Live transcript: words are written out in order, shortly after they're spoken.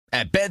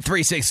At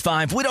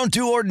Bet365, we don't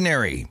do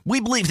ordinary. We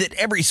believe that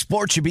every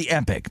sport should be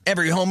epic.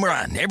 Every home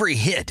run, every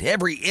hit,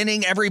 every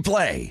inning, every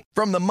play.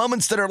 From the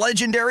moments that are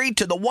legendary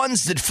to the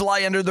ones that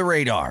fly under the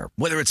radar.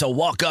 Whether it's a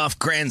walk-off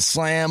grand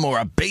slam or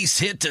a base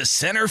hit to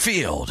center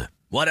field.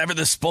 Whatever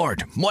the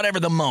sport, whatever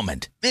the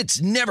moment.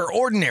 It's never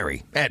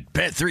ordinary at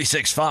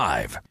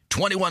Bet365.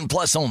 21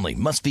 plus only.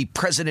 Must be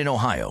present in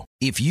Ohio.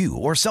 If you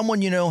or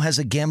someone you know has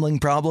a gambling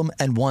problem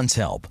and wants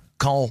help,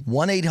 call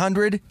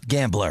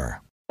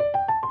 1-800-GAMBLER.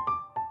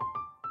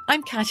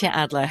 I'm Katya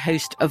Adler,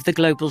 host of The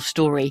Global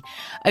Story.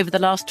 Over the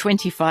last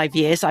 25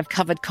 years, I've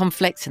covered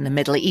conflicts in the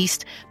Middle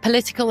East,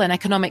 political and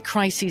economic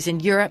crises in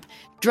Europe,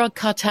 drug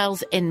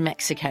cartels in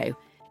Mexico.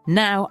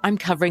 Now I'm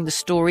covering the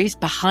stories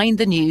behind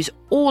the news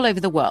all over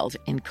the world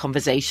in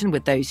conversation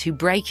with those who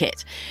break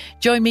it.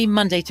 Join me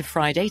Monday to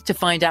Friday to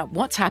find out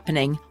what's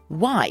happening,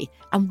 why,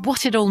 and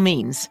what it all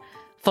means.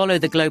 Follow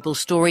The Global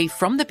Story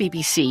from the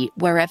BBC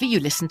wherever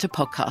you listen to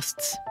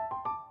podcasts.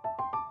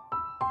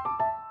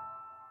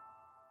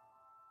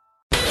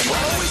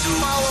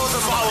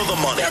 Follow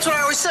the money. That's what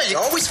I always say. You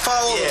always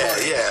follow the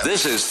money. Yeah.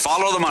 This is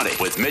Follow the Money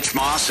with Mitch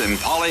Moss and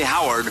Paulie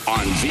Howard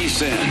on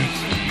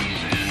VSiN.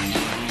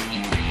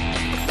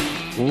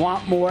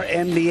 Want more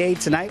NBA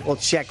tonight? Well,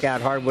 check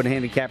out Hardwood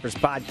Handicappers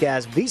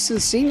podcast.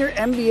 VSiN senior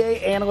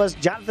NBA analyst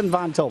Jonathan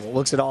Von Tobel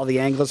looks at all the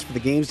angles for the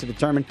games to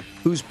determine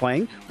who's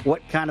playing,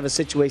 what kind of a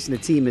situation the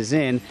team is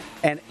in,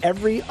 and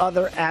every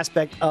other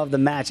aspect of the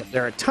matchup.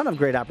 There are a ton of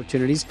great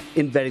opportunities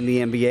in betting the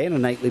NBA on a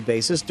nightly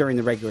basis during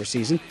the regular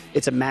season.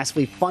 It's a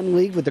massively fun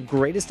league with the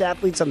greatest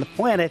athletes on the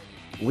planet,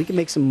 and we can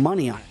make some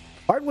money on it.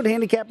 Hardwood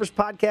Handicappers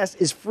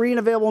podcast is free and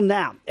available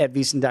now at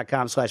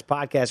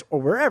VSiN.com/podcast or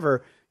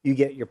wherever you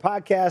get your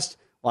podcast.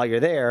 While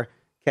you're there,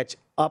 catch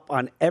up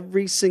on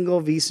every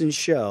single VSiN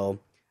show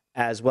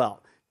as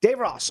well. Dave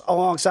Ross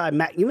alongside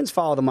Matt Youmans,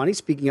 Follow the Money.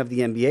 Speaking of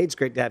the NBA, it's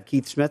great to have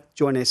Keith Smith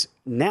join us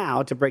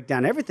now to break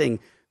down everything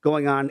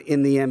going on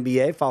in the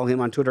NBA. Follow him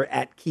on Twitter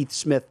at Keith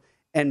Smith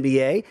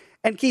NBA.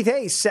 And Keith,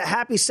 hey,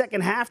 happy second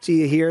half to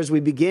you here as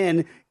we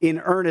begin in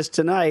earnest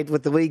tonight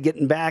with the league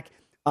getting back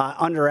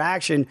under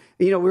action.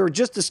 You know, we were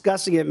just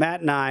discussing it,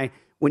 Matt and I,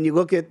 when you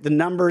look at the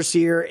numbers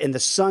here and the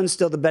Suns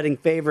still the betting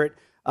favorite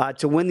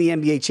to win the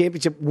NBA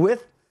championship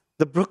with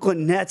the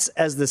Brooklyn Nets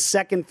as the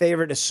second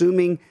favorite,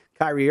 assuming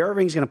Kyrie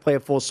Irving's going to play a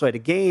full slate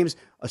of games,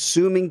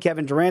 assuming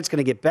Kevin Durant's going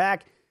to get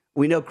back.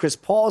 We know Chris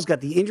Paul's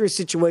got the injury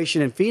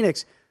situation in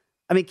Phoenix.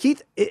 I mean,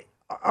 Keith,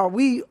 are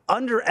we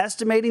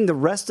underestimating the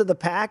rest of the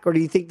pack, or do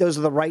you think those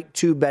are the right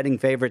two betting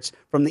favorites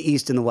from the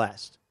East and the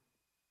West?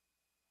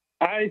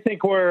 I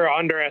think we're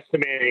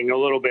underestimating a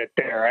little bit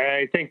there.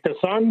 I think the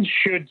Suns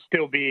should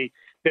still be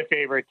the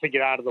favorite to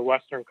get out of the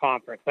Western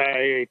Conference.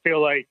 I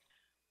feel like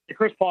the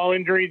Chris Paul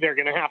injury, they're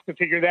going to have to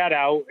figure that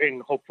out,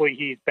 and hopefully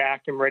he's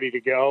back and ready to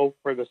go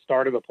for the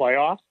start of the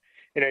playoffs.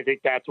 And I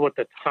think that's what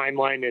the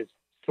timeline is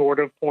sort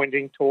of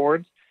pointing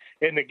towards.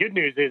 And the good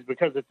news is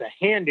because it's a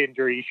hand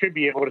injury, he should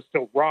be able to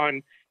still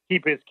run,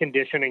 keep his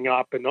conditioning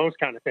up, and those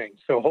kind of things.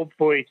 So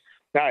hopefully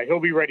he'll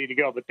be ready to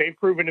go. But they've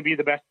proven to be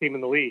the best team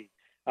in the league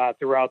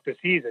throughout the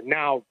season.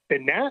 Now, the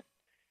Nets,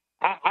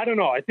 I don't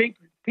know. I think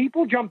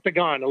people jumped the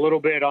gun a little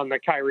bit on the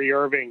Kyrie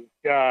Irving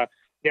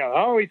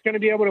he's going to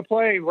be able to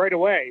play right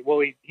away.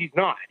 Well, he's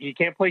not. He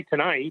can't play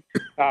tonight,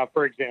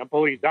 for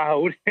example. He's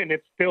out, and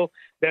it's still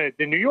the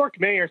New York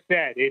mayor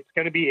said it's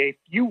going to be a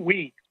few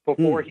weeks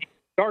before he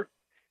starts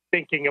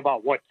thinking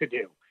about what to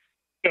do.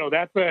 So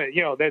that's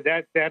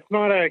that's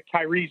not a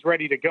Kyrie's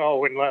ready to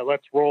go and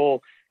let's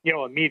roll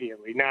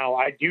immediately. Now,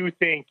 I do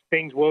think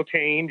things will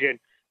change, and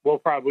we'll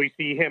probably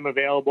see him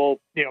available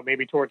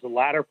maybe towards the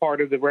latter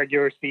part of the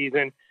regular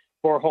season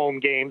for home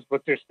games.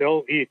 But they're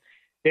still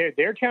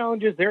their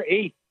challenges. They're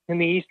eighth in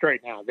the East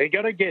right now. They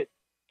got to get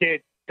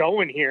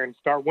going here and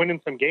start winning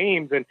some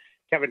games. And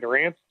Kevin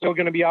Durant's still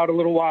going to be out a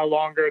little while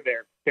longer.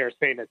 They're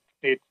saying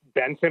it's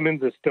Ben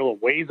Simmons is still a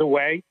ways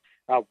away.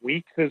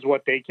 Weeks is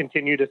what they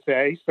continue to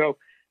say. So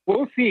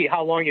we'll see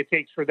how long it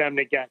takes for them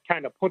to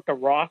kind of put the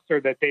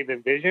roster that they've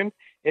envisioned.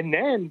 And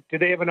then do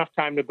they have enough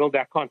time to build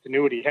that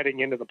continuity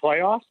heading into the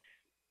playoffs?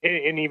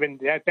 And even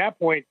at that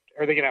point,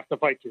 are they going to have to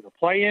fight through the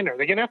play-in? Are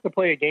they going to have to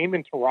play a game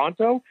in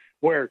Toronto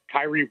where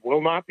Kyrie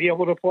will not be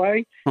able to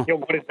play?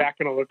 What is that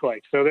going to look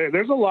like? So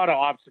there's a lot of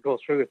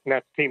obstacles for this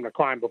Nets team to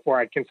climb before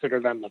I'd consider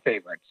them the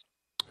favorites.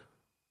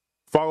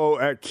 Follow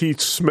at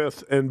Keith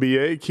Smith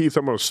NBA. Keith,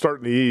 I'm going to start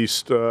in the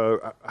East.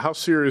 How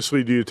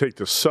seriously do you take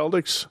the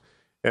Celtics?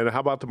 And how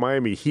about the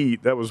Miami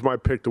Heat? That was my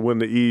pick to win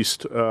the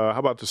East. How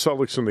about the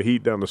Celtics and the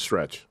Heat down the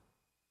stretch?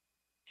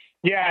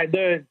 Yeah,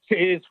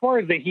 as far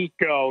as the Heat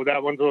go,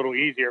 that one's a little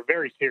easier,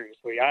 very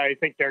seriously. I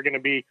think they're going to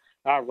be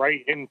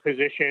right in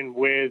position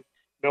with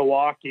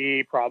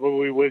Milwaukee,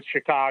 probably with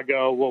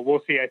Chicago. Well, we'll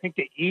see. I think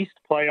the East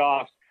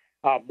playoffs,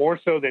 more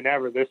so than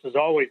ever, this is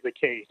always the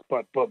case,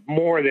 but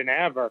more than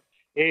ever,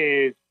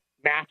 is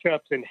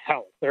matchups and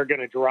health. They're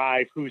going to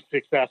drive who's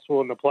successful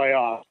in the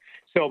playoffs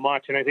so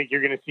much. And I think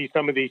you're going to see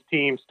some of these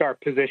teams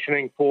start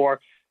positioning for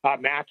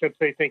matchups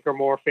they think are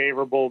more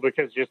favorable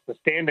because just the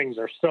standings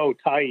are so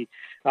tight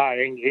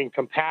and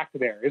compact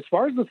there. As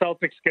far as the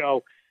Celtics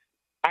go,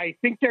 I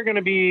think they're going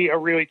to be a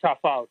really tough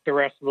out the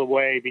rest of the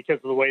way because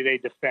of the way they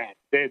defend.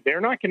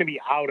 They're not going to be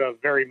out of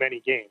very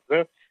many games.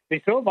 They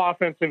still have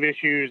offensive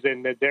issues,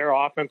 and their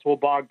offense will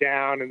bog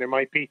down, and there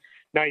might be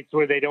nights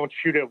where they don't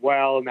shoot it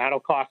well, and that'll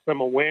cost them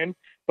a win.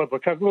 But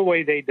because of the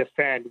way they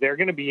defend, they're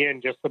going to be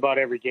in just about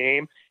every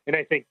game. And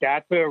I think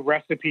that's a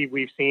recipe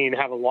we've seen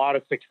have a lot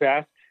of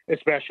success,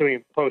 especially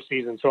in the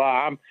postseason. So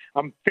I'm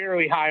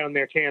fairly high on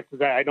their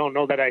chances. I don't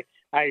know that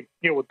I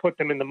would put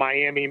them in the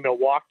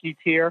Miami-Milwaukee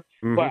tier,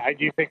 but I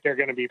do think they're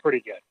going to be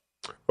pretty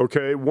good.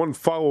 Okay, one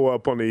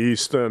follow-up on the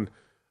East then.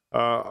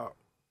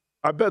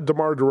 I bet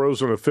DeMar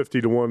DeRozan at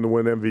 50-1 to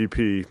win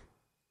MVP.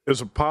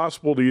 Is it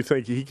possible? Do you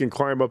think he can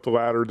climb up the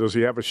ladder? Does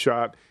he have a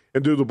shot?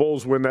 And do the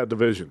Bulls win that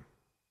division?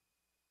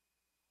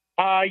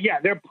 Yeah,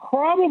 they're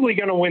probably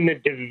going to win the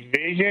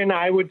division,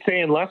 I would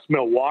say, unless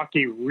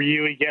Milwaukee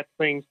really gets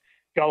things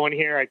going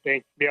here. I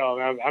think,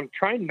 I'm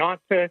trying not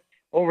to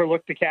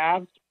overlook the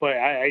Cavs, but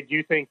I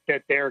do think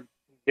that they're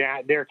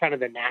kind of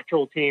the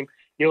natural team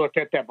you look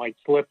at that might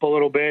slip a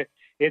little bit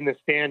in the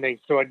standings.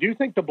 So I do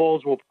think the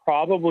Bulls will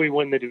probably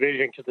win the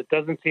division because it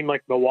doesn't seem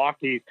like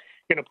Milwaukee's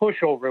going to push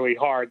overly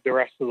hard the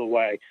rest of the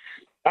way.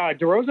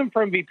 DeRozan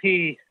for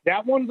MVP,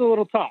 that one's a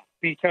little tough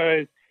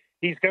because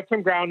he's got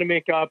some ground to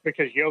make up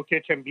because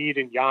Jokic, Embiid,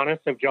 and Giannis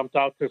have jumped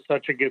out to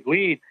such a good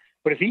lead.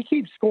 But if he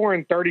keeps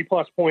scoring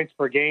 30-plus points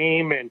per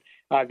game and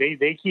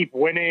they keep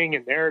winning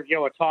and they're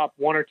a top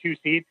 1 or 2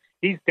 seed,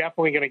 he's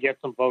definitely going to get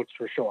some votes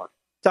for sure.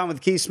 Tom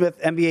with Keith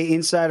Smith, NBA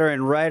insider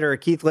and writer.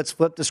 Keith, let's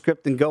flip the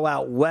script and go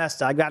out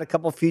west. I got a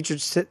couple future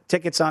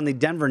tickets on the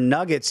Denver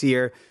Nuggets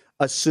here,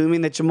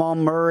 assuming that Jamal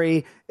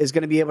Murray is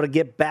going to be able to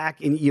get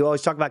back. And you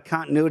always talk about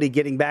continuity,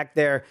 getting back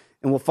there,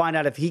 and we'll find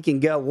out if he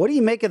can go. What do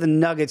you make of the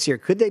Nuggets here?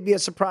 Could they be a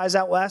surprise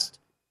out west?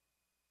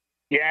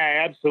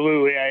 Yeah,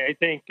 absolutely. I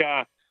think,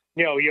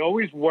 you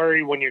always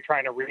worry when you're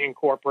trying to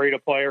reincorporate a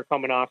player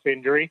coming off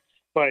injury,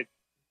 but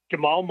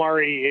Jamal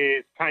Murray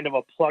is kind of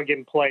a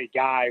plug-and-play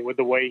guy with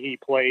the way he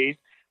plays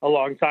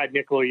alongside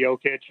Nikola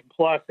Jokic.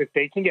 Plus, if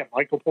they can get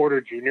Michael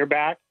Porter Jr.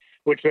 back,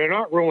 which they're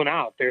not ruling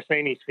out, they're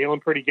saying he's feeling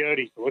pretty good,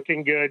 he's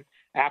looking good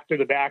after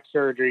the back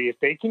surgery. If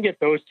they can get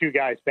those two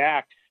guys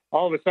back,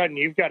 all of a sudden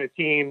you've got a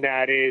team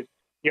that is,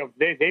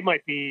 they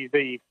might be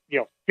the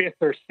 5th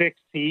or 6th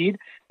seed,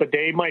 but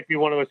they might be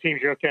one of those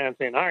teams you're looking at and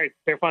saying, all right,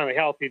 they're finally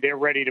healthy, they're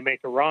ready to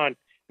make a run,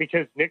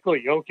 because Nikola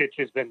Jokic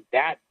has been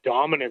that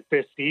dominant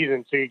this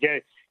season. So you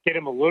get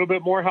him a little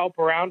bit more help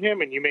around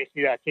him, and you may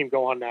see that team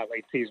go on that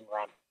late season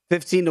run.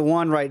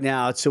 15-1 right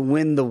now to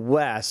win the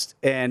West.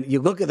 And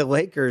you look at the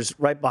Lakers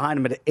right behind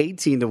them at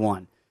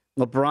 18-1.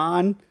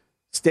 LeBron,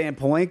 Stan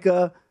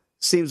Palenka,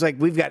 seems like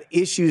we've got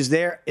issues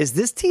there. Is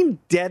this team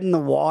dead in the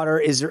water?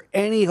 Is there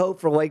any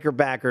hope for Laker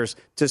backers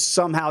to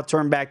somehow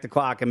turn back the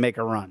clock and make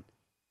a run?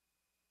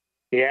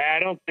 Yeah, I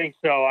don't think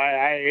so.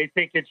 I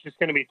think it's just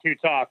going to be too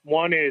tough.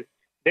 One is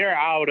they're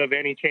out of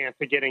any chance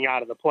of getting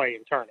out of the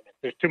play-in tournament.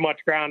 There's too much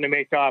ground to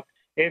make up,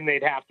 and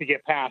they'd have to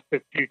get past a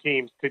few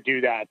teams to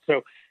do that.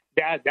 So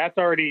that's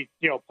already,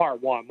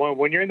 part one.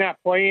 When you're in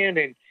that play-in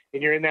and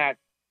you're in that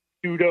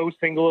pseudo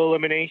single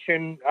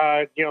elimination,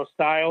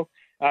 style,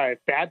 if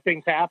bad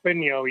things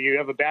happen, you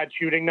have a bad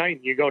shooting night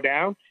and you go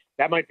down,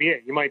 that might be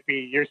it.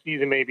 Your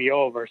season may be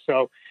over.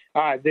 So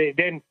they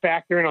then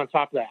factor in on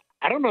top of that.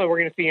 I don't know that we're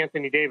going to see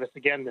Anthony Davis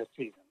again this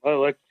season.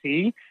 Well, let's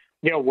see,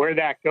 where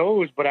that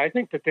goes. But I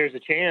think that there's a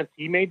chance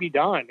he may be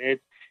done.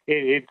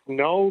 It's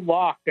no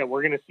lock that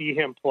we're going to see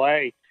him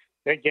play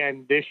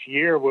again this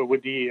year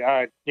with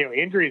the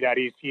injury that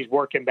he's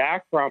working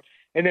back from,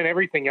 and then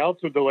everything else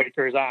with the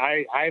Lakers.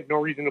 I have no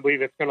reason to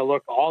believe it's going to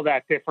look all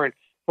that different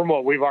from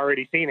what we've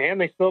already seen, and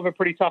they still have a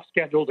pretty tough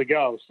schedule to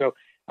go. So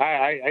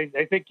I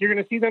think you're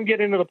going to see them get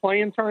into the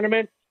play-in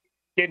tournament,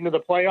 get into the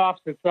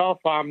playoffs itself.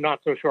 I'm not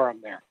so sure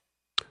I'm there.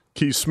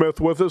 Keith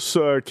Smith with us.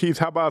 Keith,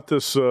 how about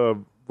this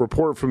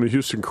report from the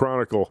Houston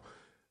Chronicle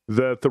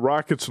that the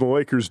Rockets and the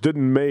Lakers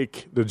didn't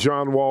make the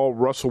John Wall,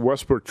 Russell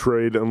Westbrook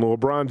trade, and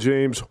LeBron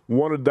James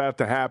wanted that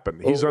to happen.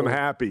 He's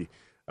unhappy.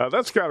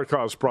 That's got to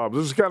cause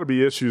problems. There's got to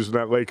be issues in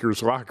that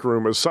Lakers locker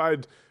room.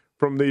 Aside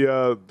from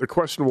the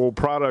questionable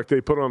product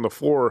they put on the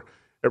floor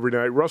every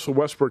night, Russell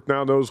Westbrook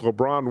now knows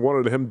LeBron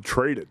wanted him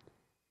traded.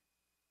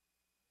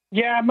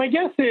 Yeah, my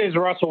guess is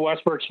Russell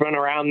Westbrook's been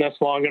around this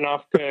long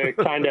enough to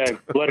kind of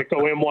let it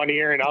go in one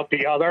ear and out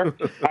the other.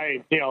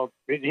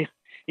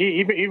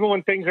 Even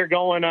when things are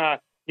going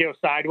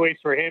sideways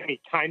for him,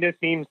 he kind of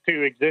seems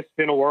to exist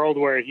in a world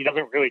where he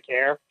doesn't really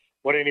care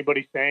what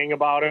anybody's saying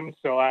about him.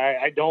 So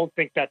I don't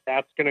think that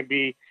that's going to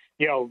be,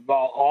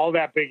 all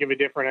that big of a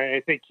difference.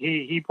 I think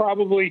he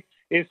probably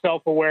is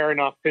self-aware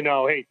enough to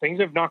know, hey, things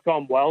have not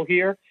gone well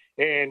here.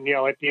 And,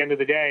 at the end of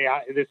the day,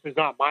 this is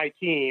not my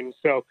team,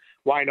 so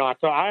why not?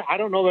 So I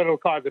don't know that it'll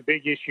cause a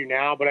big issue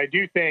now, but I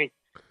do think,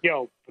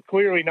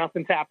 clearly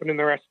nothing's happening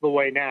the rest of the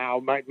way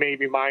now.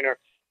 Maybe minor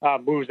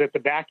moves at the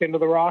back end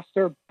of the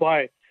roster,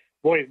 but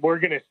boy, we're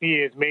going to see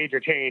is major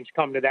change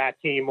come to that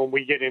team when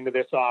we get into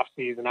this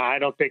offseason. I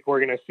don't think we're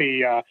going to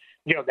see,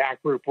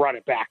 that group run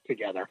it back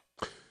together.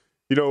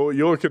 You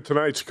look at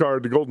tonight's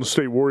card, the Golden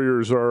State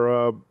Warriors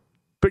are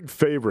big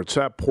favorites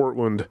at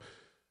Portland.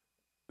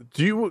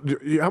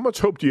 How much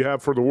hope do you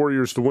have for the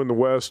Warriors to win the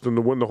West and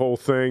to win the whole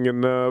thing?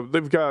 And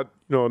they've got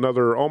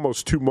another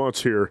almost 2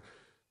 months here to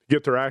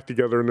get their act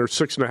together, and they're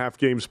 6.5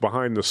 games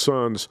behind the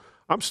Suns.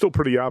 I'm still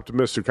pretty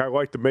optimistic. I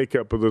like the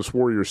makeup of this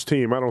Warriors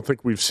team. I don't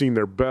think we've seen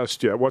their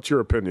best yet. What's your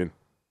opinion?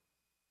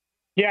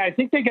 Yeah, I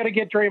think they got to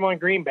get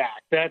Draymond Green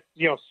back. That's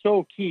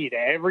so key to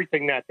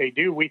everything that they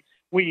do. We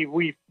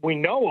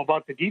know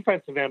about the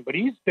defensive end, but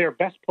he's their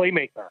best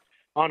playmaker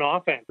on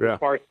offense as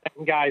far as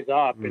setting guys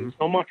up, and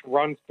so much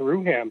runs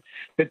through him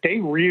that they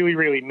really,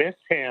 really miss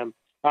him.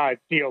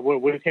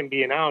 With him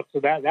being out, so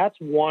that's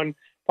one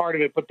part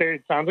of it. But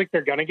it sounds like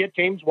they're going to get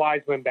James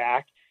Wiseman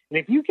back, and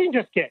if you can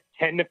just get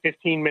 10 to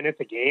 15 minutes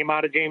a game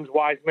out of James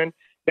Wiseman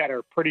that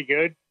are pretty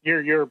good,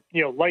 you're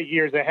light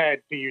years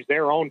ahead, to use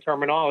their own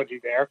terminology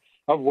there,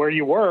 of where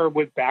you were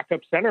with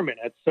backup center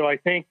minutes. So I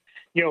think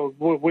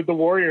with the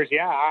Warriors,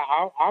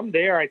 I'm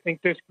there. I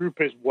think this group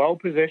is well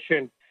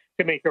positioned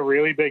to make a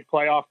really big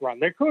playoff run.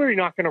 They're clearly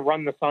not going to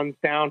run the Suns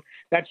down.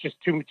 That's just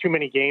too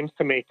many games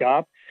to make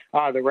up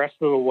the rest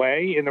of the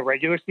way in the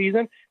regular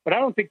season. But I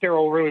don't think they're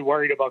overly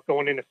worried about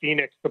going into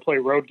Phoenix to play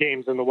road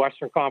games in the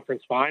Western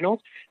Conference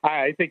Finals.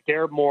 I think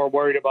they're more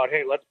worried about,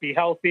 hey, let's be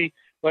healthy.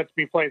 Let's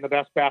be playing the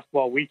best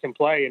basketball we can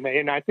play.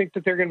 And I think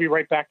that they're going to be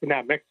right back in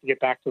that mix to get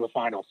back to the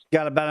finals.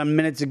 Got about a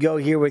minute to go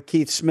here with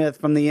Keith Smith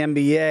from the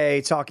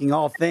NBA, talking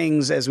all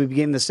things as we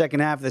begin the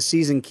second half of the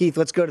season. Keith,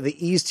 let's go to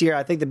the East here.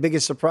 I think the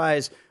biggest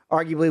surprise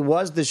arguably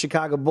was the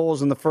Chicago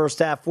Bulls in the first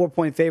half,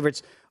 4-point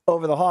favorites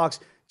over the Hawks.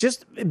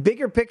 Just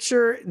bigger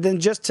picture than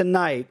just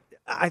tonight.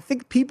 I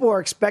think people are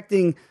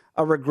expecting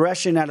a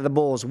regression out of the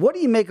Bulls. What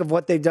do you make of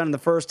what they've done in the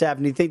first half,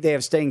 and do you think they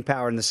have staying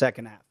power in the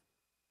second half?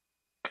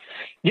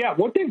 Yeah,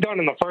 what they've done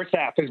in the first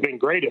half has been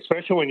great,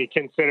 especially when you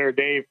consider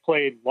they've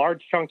played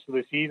large chunks of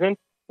the season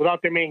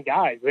without their main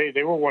guys.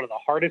 They were one of the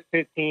hardest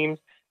hit teams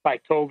by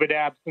COVID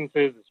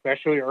absences,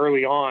 especially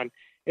early on.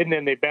 And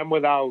then they've been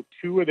without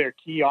two of their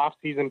key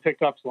offseason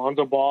pickups,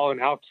 Lonzo Ball and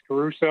Alex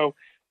Caruso,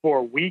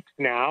 for weeks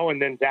now. And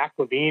then Zach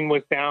LaVine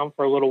was down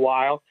for a little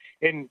while.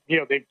 And,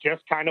 they've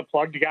just kind of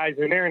plugged guys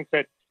in there and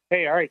said,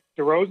 hey, all right,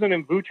 DeRozan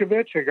and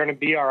Vucevic are going to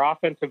be our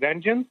offensive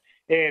engines,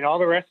 and all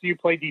the rest of you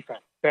play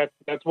defense.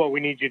 That's what we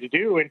need you to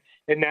do.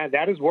 And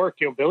that has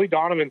worked. Billy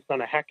Donovan's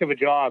done a heck of a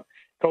job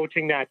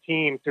coaching that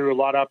team through a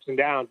lot of ups and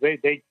downs.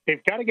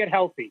 They've got to get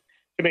healthy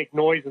to make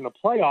noise in the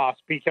playoffs,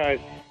 because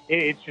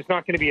it's just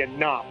not going to be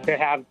enough to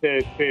have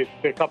the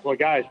couple of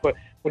guys. But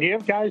when you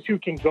have guys who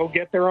can go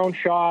get their own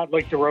shot,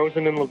 like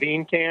DeRozan and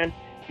LaVine can,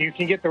 you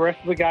can get the rest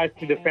of the guys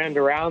to defend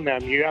around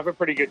them. You have a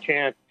pretty good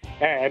chance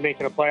at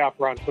making a playoff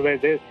run. So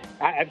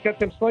I've got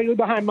them slightly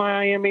behind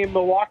Miami and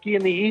Milwaukee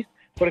in the East,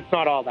 but it's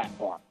not all that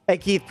far. Hey,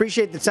 Keith,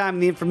 appreciate the time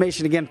and the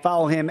information. Again,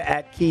 follow him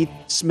at Keith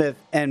Smith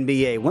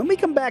NBA. When we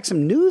come back,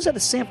 some news out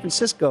of San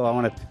Francisco I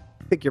want to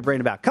pick your brain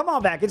about. Come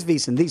on back. It's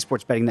VSiN, the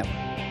Sports Betting Network.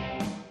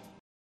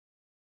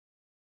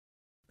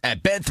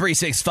 At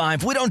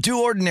Bet365, we don't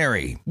do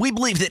ordinary. We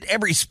believe that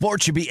every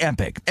sport should be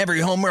epic.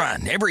 Every home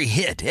run, every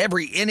hit,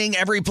 every inning,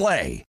 every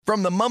play.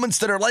 From the moments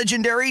that are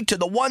legendary to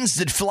the ones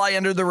that fly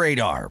under the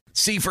radar.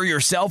 See for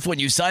yourself when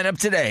you sign up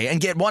today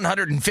and get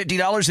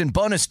 $150 in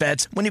bonus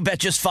bets when you bet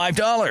just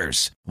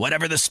 $5.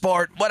 Whatever the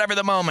sport, whatever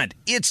the moment,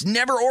 it's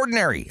never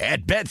ordinary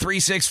at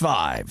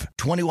Bet365.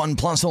 21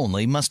 plus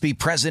only. Must be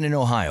present in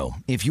Ohio.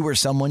 If you or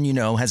someone you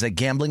know has a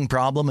gambling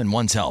problem and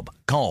wants help,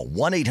 call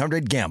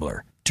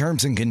 1-800-GAMBLER.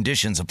 Terms and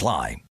conditions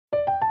apply.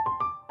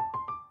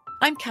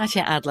 I'm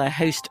Katya Adler,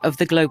 host of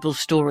The Global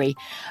Story.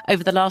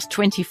 Over the last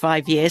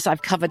 25 years,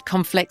 I've covered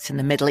conflicts in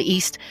the Middle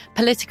East,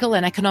 political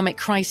and economic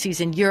crises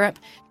in Europe,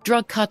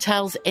 drug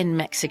cartels in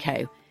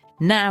Mexico.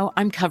 Now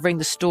I'm covering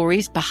the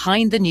stories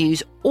behind the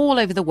news all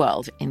over the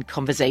world in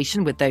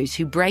conversation with those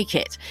who break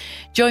it.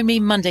 Join me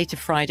Monday to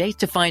Friday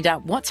to find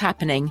out what's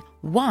happening,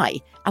 why,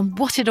 and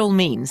what it all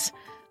means.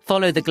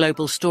 Follow The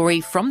Global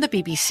Story from the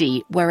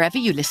BBC wherever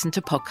you listen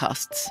to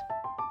podcasts.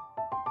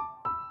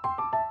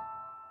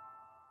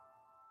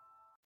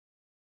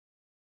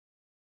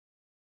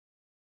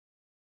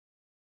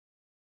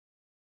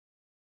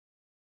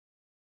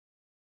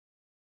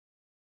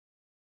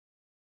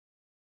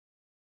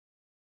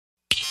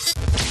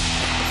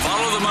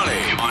 Follow the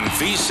money on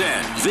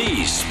VSiN,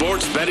 the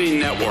Sports Betting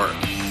Network.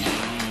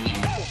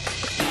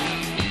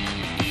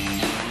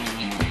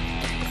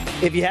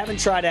 If you haven't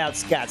tried out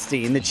Scott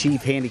Steen, the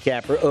chief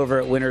handicapper over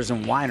at Winners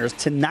and Winers,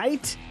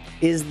 tonight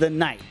is the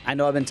night. I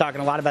know I've been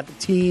talking a lot about the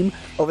team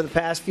over the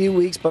past few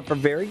weeks, but for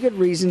very good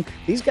reason.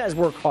 These guys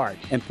work hard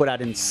and put out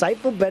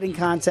insightful betting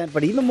content,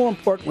 but even more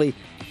importantly,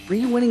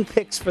 free winning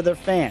picks for their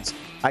fans.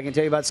 I can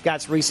tell you about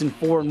Scott's recent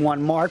 4-1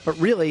 mark, but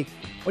really,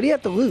 what do you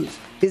have to lose?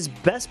 His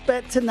best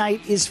bet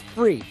tonight is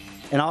free,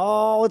 and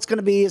all it's going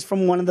to be is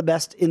from one of the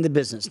best in the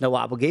business. No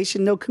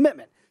obligation, no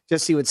commitment.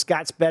 Just see what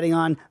Scott's betting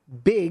on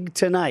big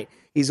tonight.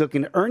 He's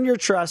looking to earn your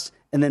trust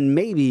and then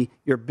maybe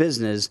your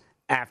business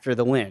after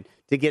the win.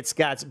 To get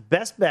Scott's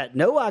best bet,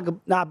 no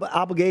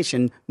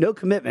obligation, no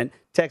commitment,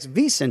 text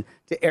VSiN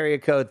to area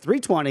code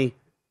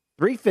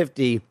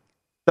 320-350-3500.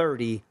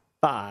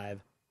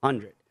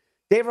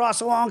 Dave Ross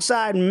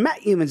alongside Matt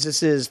Humans.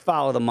 This is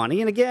Follow the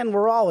Money. And again,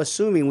 we're all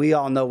assuming we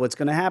all know what's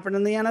going to happen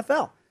in the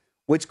NFL.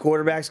 Which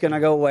quarterback's going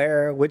to go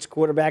where, which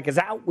quarterback is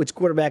out, which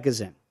quarterback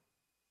is in.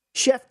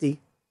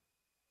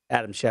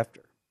 Adam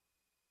Schefter,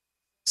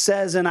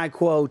 says, and I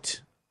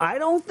quote, I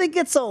don't think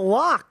it's a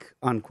lock,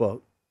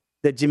 unquote,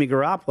 that Jimmy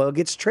Garoppolo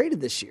gets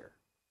traded this year.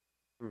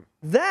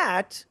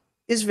 That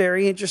is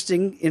very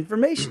interesting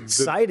information.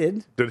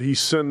 Did he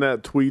send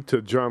that tweet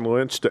to John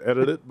Lynch to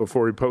edit it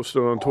before he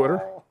posted it on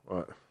Twitter?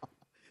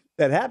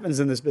 That happens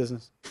in this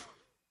business.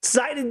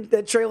 Cited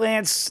that Trey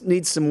Lance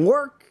needs some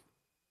work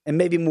and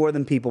maybe more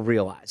than people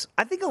realize.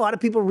 I think a lot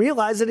of people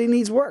realize that he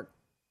needs work.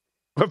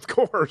 Of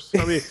course.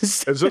 I mean,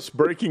 is this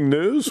breaking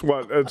news?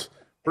 What? It's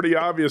pretty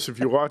obvious if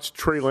you watch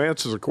Trey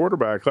Lance as a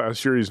quarterback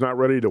last year, he's not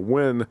ready to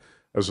win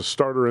as a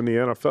starter in the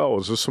NFL.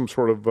 Is this some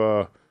sort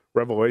of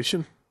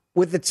revelation?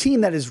 With a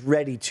team that is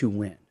ready to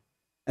win.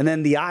 And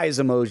then the eyes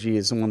emoji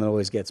is the one that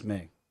always gets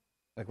me.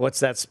 Like, what's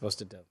that supposed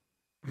to do?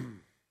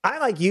 I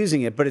like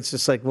using it, but it's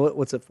just like,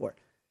 what's it for?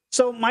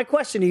 So my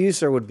question to you,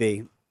 sir, would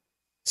be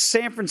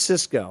San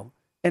Francisco,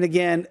 and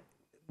again,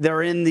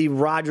 they're in the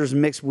Rodgers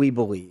mix, we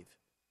believe.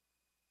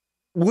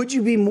 Would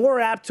you be more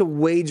apt to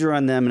wager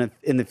on them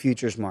in the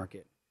futures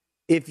market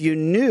if you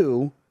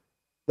knew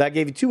that I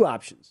gave you two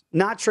options?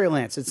 Not Trey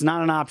Lance. It's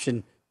not an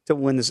option to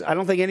win this. I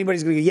don't think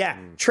anybody's going to go,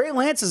 Trey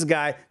Lance is a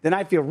guy, then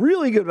I feel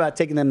really good about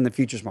taking them in the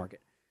futures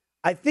market.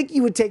 I think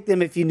you would take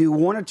them if you knew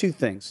one or two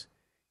things.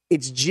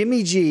 It's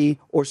Jimmy G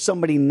or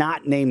somebody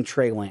not named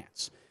Trey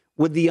Lance.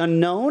 Would the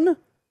unknown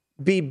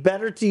be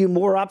better to you,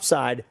 more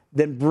upside,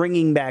 than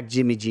bringing back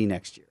Jimmy G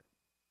next year?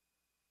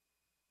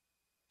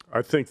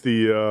 I think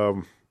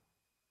the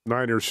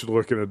Niners should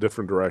look in a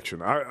different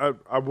direction. I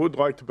would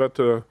like to bet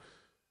the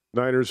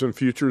Niners in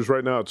futures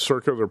right now at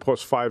circa. They're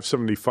plus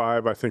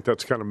 575. I think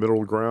that's kind of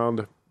middle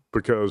ground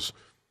because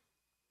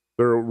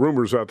there are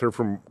rumors out there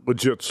from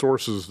legit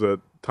sources that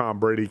Tom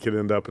Brady could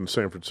end up in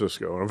San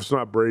Francisco. And if it's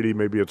not Brady,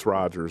 maybe it's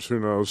Rodgers. Who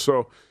knows?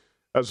 So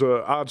as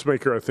an odds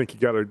maker, I think you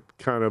got to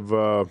kind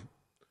of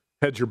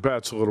hedge your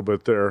bets a little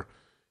bit there.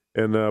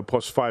 And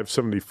plus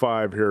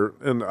 575 here.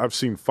 And I've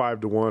seen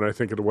 5-1, I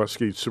think, at the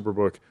Westgate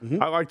Superbook.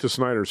 I like this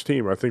Niners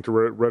team. I think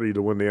they're ready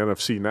to win the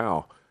NFC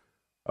now.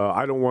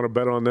 I don't want to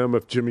bet on them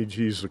if Jimmy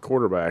G's the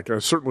quarterback. I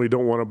certainly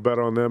don't want to bet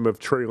on them if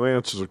Trey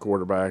Lance is a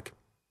quarterback.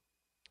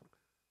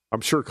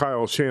 I'm sure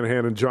Kyle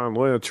Shanahan and John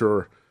Lynch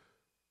are,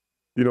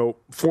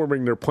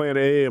 forming their plan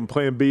A and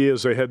plan B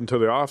as they head into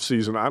the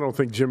offseason. I don't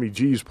think Jimmy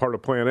G's part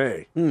of plan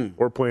A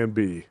or plan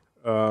B.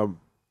 So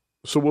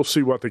we'll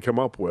see what they come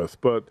up with.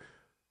 But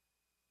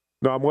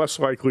no, I'm less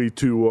likely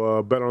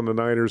to bet on the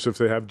Niners if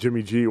they have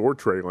Jimmy G or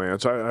Trey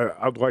Lance.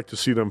 I'd like to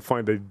see them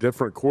find a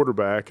different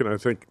quarterback, and I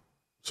think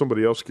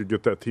somebody else could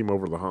get that team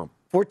over the hump.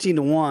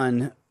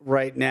 14-1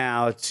 right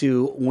now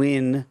to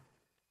win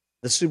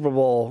the Super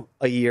Bowl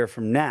a year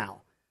from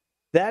now.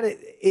 That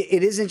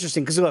it is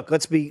interesting because, look,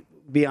 let's be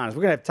honest.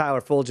 We're going to have Tyler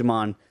Fulgham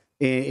on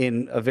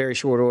in a very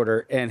short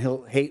order, and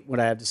he'll hate what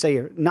I have to say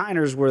here.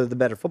 Niners were the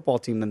better football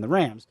team than the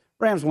Rams.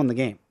 Rams won the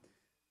game.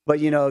 But,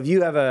 if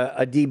you have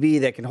a DB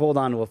that can hold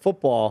on to a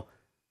football,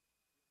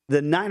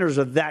 the Niners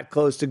are that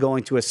close to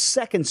going to a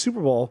second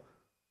Super Bowl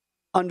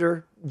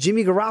under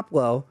Jimmy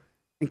Garoppolo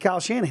and Kyle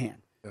Shanahan.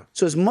 Yeah.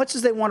 So as much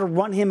as they want to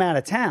run him out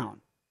of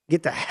town,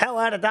 get the hell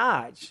out of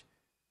Dodge,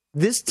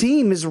 this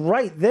team is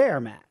right there,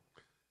 Matt.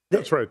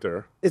 That's right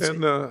there.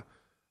 And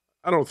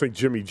I don't think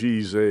Jimmy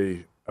G's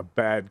a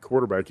bad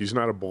quarterback. He's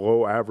not a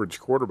below-average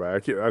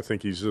quarterback. I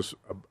think he's just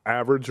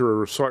average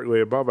or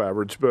slightly above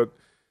average, but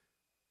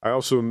I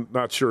also am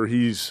not sure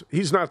he's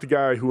not the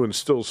guy who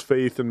instills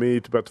faith in me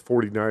to bet the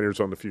 49ers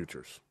on the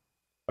futures.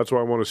 That's why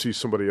I want to see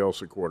somebody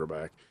else at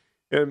quarterback.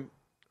 And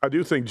I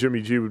do think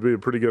Jimmy G would be a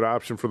pretty good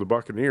option for the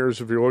Buccaneers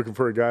if you're looking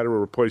for a guy to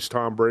replace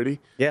Tom Brady.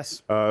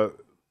 Yes. A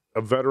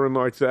veteran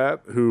like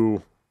that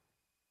who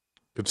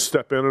could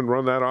step in and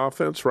run that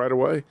offense right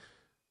away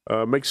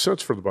makes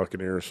sense for the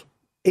Buccaneers.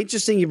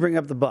 Interesting you bring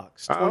up the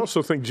Bucs. I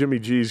also think Jimmy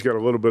G's got a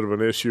little bit of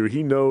an issue.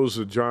 He knows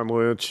that John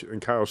Lynch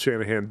and Kyle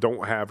Shanahan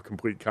don't have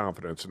complete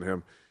confidence in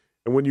him.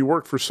 And when you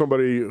work for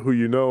somebody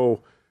who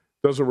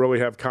doesn't really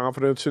have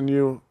confidence in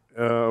you,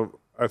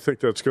 I think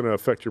that's going to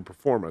affect your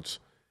performance.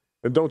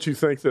 And don't you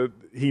think that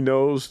he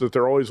knows that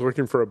they're always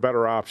looking for a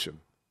better option?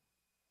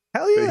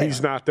 Hell yeah. That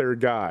he's not their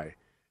guy.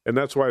 And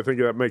that's why I think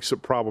that makes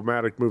it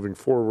problematic moving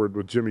forward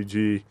with Jimmy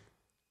G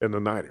and the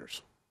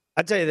Niners.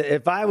 I tell you that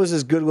if I was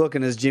as good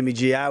looking as Jimmy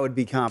G, I would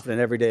be confident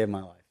every day of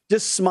my life.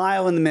 Just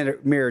smile in the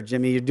mirror,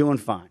 Jimmy. You're doing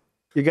fine.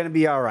 You're going to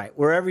be all right.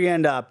 Wherever you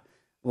end up,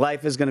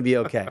 life is going to be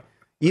okay.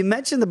 You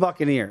mentioned the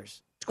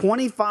Buccaneers,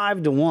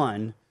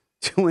 25-1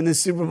 to win the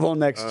Super Bowl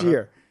next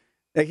year.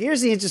 Now,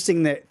 here's the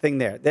interesting thing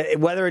there. That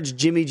whether it's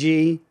Jimmy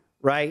G,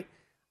 right?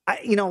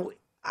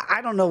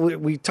 I don't know.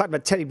 We talked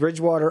about Teddy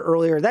Bridgewater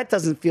earlier. That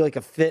doesn't feel like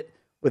a fit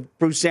with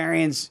Bruce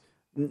Arians.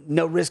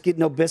 No risk it,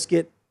 no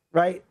biscuit,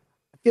 right?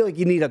 I feel like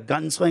you need a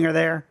gunslinger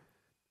there.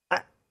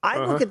 I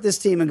look at this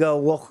team and go,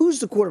 well, who's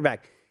the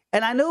quarterback?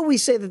 And I know we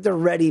say that they're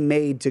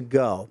ready-made to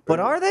go, but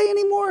are they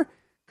anymore?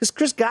 Because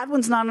Chris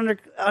Godwin's not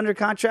under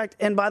contract,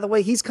 and by the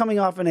way, he's coming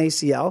off an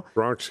ACL.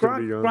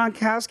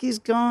 Gronkowski's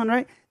gone,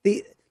 right?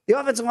 The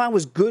offensive line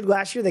was good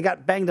last year. They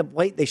got banged up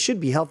late. They should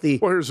be healthy.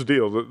 Well, here's the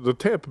deal. The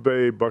Tampa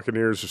Bay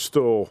Buccaneers are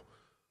still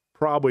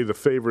probably the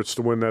favorites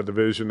to win that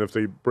division if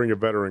they bring a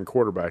veteran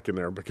quarterback in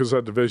there because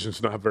that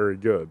division's not very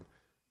good.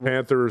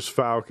 Panthers,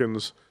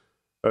 Falcons.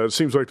 It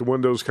seems like the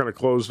window's kind of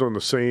closed on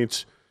the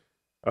Saints.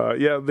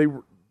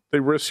 They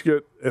risk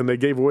it, and they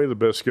gave away the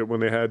biscuit when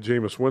they had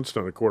Jameis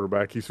Winston at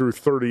quarterback. He threw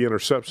 30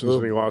 interceptions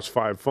and he lost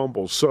 5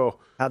 fumbles. So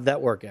how'd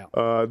that work out?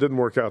 It didn't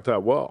work out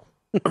that well.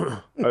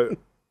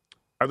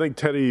 I think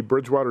Teddy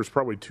Bridgewater is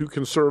probably too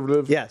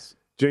conservative. Yes.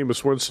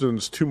 Jameis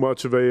Winston's too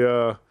much of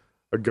a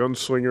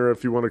gunslinger,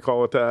 if you want to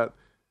call it that.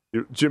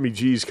 Jimmy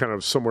G's kind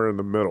of somewhere in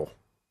the middle.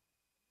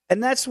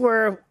 And that's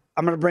where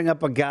I'm going to bring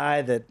up a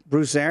guy that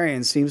Bruce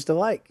Arians seems to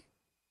like.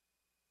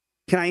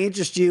 Can I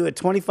interest you at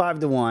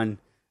 25-1,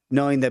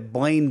 knowing that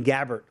Blaine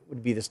Gabbert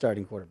would be the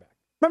starting quarterback?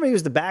 Remember, he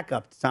was the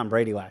backup to Tom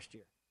Brady last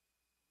year.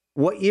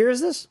 What year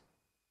is this?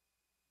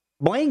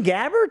 Blaine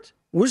Gabbert?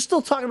 We're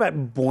still talking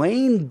about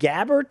Blaine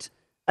Gabbert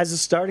as a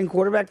starting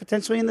quarterback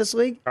potentially in this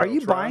league? Are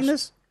you buying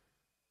this?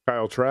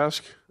 Kyle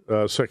Trask,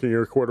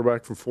 second-year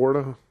quarterback from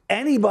Florida.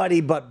 Anybody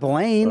but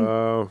Blaine.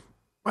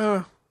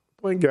 Blaine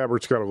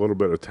Gabbert's got a little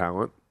bit of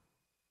talent.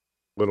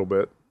 A little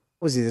bit.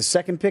 Was he the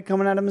second pick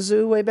coming out of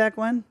Mizzou way back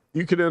when?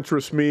 You could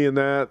interest me in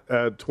that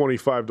at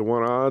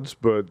 25-1 odds,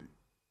 but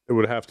it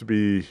would have to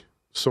be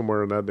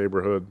somewhere in that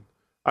neighborhood.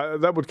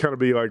 That would kind of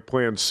be like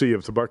plan C.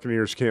 If the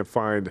Buccaneers can't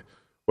find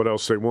what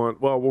else they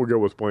want, well, we'll go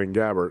with Blaine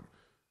Gabbert.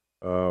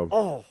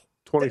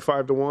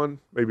 25-1,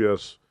 maybe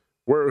that's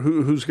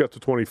who's got the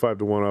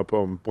 25-1 up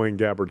on Blaine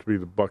Gabbert to be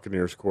the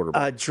Buccaneers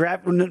quarterback?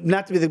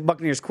 Not to be the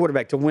Buccaneers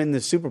quarterback, to win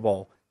the Super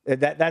Bowl.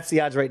 That's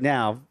the odds right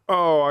now.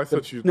 Oh, I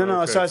thought you.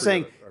 No. Okay, so I was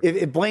saying,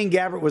 if Blaine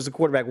Gabbert was the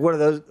quarterback, what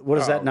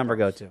does that number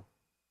go to?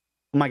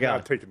 Oh my God!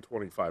 Not taking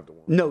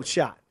 25-1. No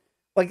shot.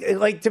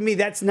 Like to me,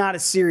 that's not a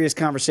serious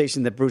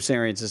conversation that Bruce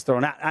Arians is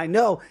throwing out. I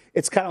know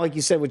it's kind of like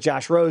you said with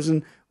Josh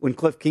Rosen when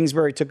Cliff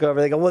Kingsbury took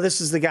over. They go, well, this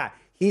is the guy.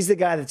 He's the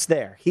guy that's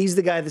there. He's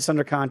the guy that's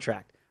under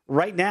contract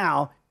right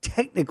now.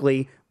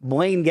 Technically,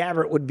 Blaine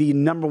Gabbert would be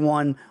number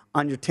one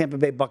on your Tampa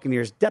Bay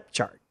Buccaneers depth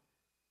chart.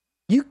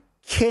 You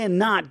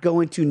cannot go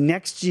into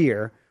next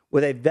year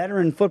with a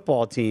veteran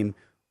football team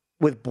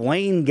with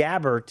Blaine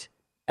Gabbert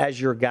as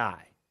your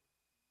guy.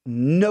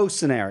 No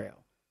scenario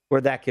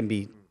where that can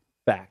be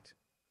fact,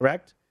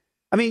 correct?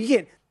 I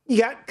mean, you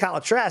got Kyle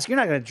Trask. You're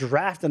not going to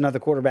draft another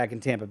quarterback in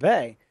Tampa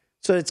Bay.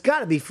 So it's got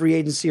to be free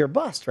agency or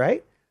bust,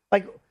 right?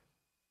 Like,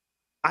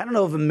 I don't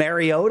know if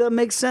Mariota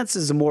makes sense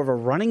as more of a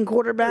running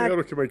quarterback.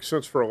 Mariota can make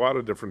sense for a lot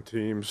of different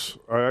teams.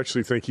 I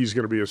actually think he's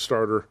going to be a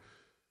starter.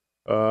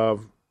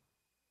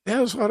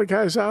 There's a lot of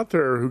guys out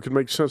there who can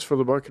make sense for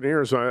the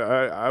Buccaneers.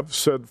 I've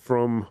said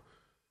from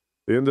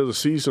the end of the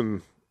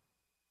season,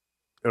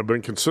 and I've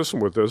been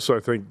consistent with this, I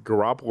think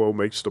Garoppolo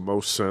makes the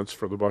most sense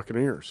for the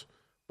Buccaneers.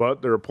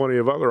 But there are plenty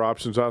of other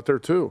options out there,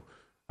 too.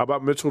 How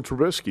about Mitchell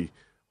Trubisky?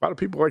 A lot of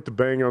people like to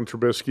bang on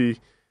Trubisky.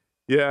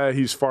 Yeah,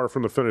 he's far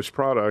from the finished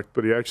product,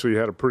 but he actually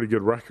had a pretty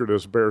good record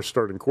as Bears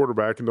starting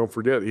quarterback. And don't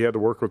forget, he had to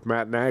work with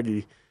Matt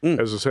Nagy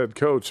as his head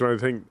coach. And I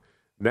think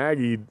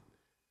Nagy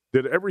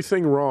did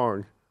everything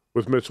wrong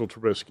with Mitchell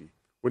Trubisky.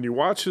 When you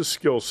watch his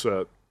skill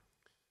set,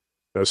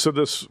 I said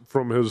this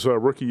from his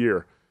rookie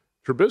year,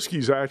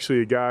 Trubisky's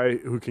actually a guy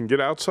who can get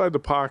outside the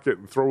pocket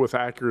and throw with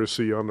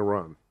accuracy on the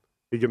run.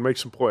 He can make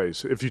some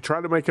plays. If you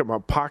try to make him a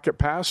pocket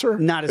passer,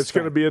 it's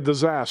going to be a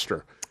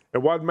disaster.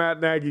 And what did Matt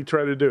Nagy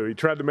try to do? He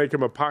tried to make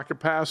him a pocket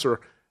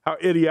passer. How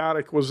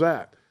idiotic was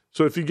that?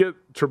 So if you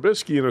get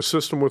Trubisky in a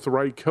system with the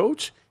right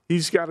coach,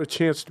 he's got a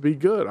chance to be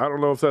good. I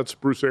don't know if that's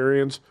Bruce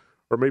Arians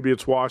or maybe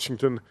it's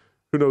Washington.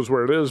 Who knows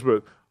where it is,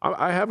 but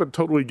I haven't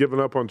totally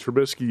given up on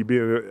Trubisky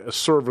being a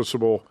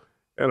serviceable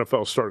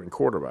NFL starting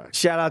quarterback.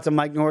 Shout out to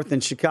Mike North in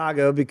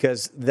Chicago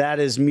because that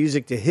is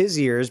music to his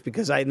ears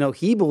because I know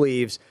he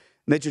believes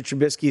Mitchell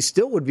Trubisky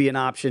still would be an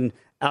option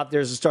out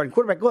there as a starting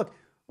quarterback. Look,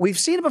 we've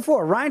seen it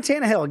before. Ryan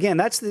Tannehill, again,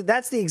 that's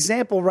the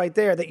example right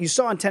there that you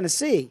saw in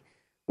Tennessee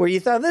where you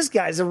thought this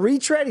guy's a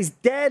retread. He's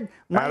dead.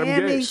 Miami.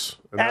 Adam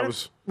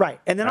Gase. Right.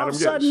 And then all of a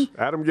sudden.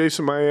 Adam Gase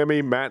in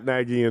Miami, Matt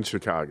Nagy in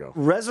Chicago.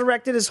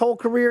 Resurrected his whole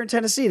career in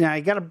Tennessee. Now,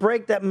 you got to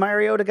break that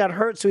Mariota got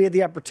hurt, so he had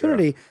the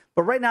opportunity. Yeah.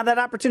 But right now, that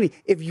opportunity,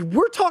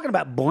 we're talking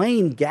about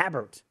Blaine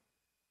Gabbert.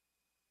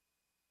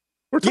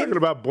 We're talking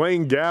about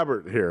Blaine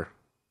Gabbert here.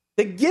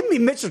 Then give me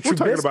Mitchell Trubisky.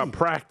 We're talking about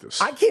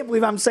practice. I can't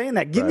believe I'm saying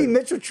that. Give me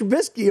Mitchell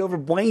Trubisky over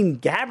Blaine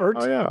Gabbert.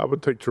 Oh, yeah. I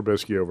would take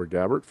Trubisky over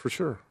Gabbert for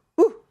sure.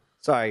 Whew.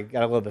 Sorry,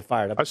 got a little bit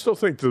fired up. I still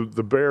think the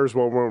Bears,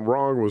 what went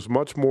wrong was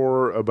much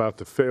more about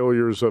the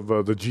failures of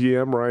the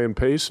GM, Ryan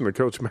Pace, and the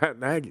coach, Matt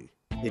Nagy.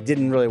 it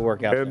didn't really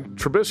work out. And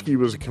Trubisky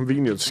was a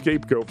convenient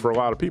scapegoat for a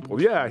lot of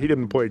people. Yeah, he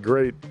didn't play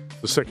great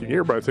the second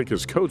year, but I think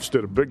his coach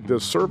did a big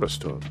disservice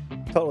to him.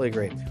 Totally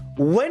agree.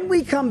 When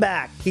we come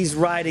back, he's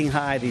riding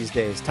high these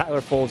days.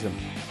 Tyler Fulgham.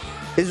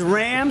 His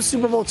Rams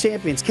Super Bowl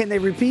champions. Can they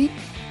repeat?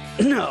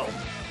 No.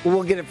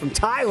 We'll get it from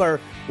Tyler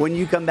when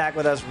you come back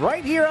with us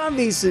right here on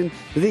VSiN,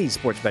 the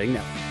Sports Betting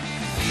Network.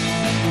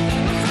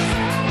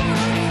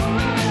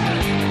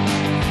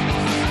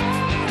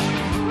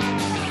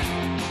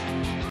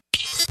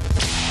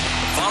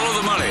 Follow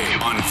the money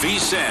on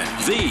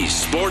VSiN, the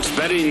Sports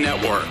Betting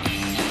Network.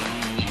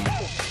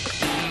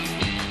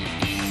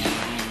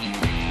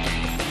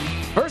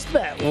 First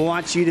Bet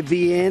wants you to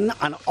be in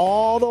on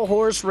all the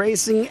horse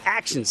racing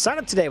action. Sign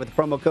up today with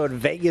the promo code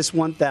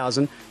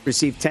VEGAS1000.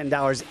 Receive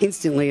 $10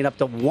 instantly and up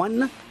to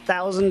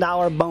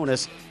 $1,000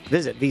 bonus.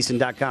 Visit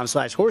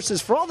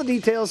VSiN.com/horses for all the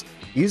details.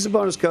 Use the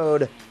bonus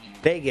code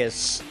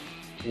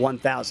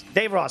VEGAS1000.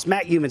 Dave Ross,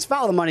 Matt Youmans,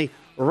 follow the money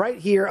right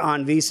here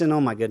on VSiN.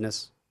 Oh, my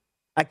goodness.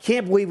 I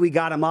can't believe we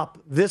got him up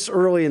this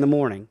early in the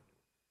morning.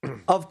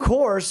 Of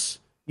course,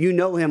 you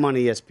know him on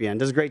ESPN.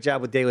 Does a great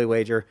job with Daily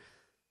Wager.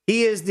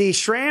 He is the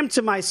Shram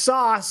to my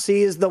sauce.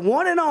 He is the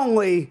one and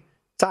only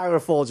Tyler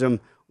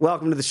Fulgham.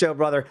 Welcome to the show,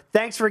 brother.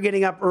 Thanks for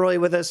getting up early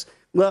with us.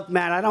 Look,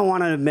 Matt, I don't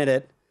want to admit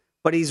it,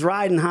 but he's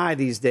riding high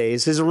these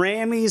days. His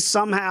Rammies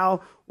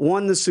somehow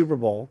won the Super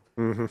Bowl.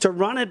 To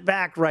run it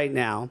back right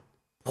now,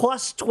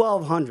 plus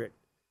 1,200.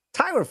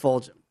 Tyler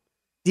Fulgham,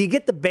 do you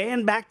get the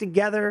band back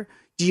together?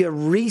 Do you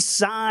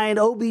re-sign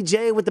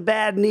OBJ with the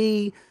bad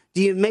knee?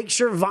 Do you make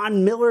sure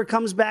Von Miller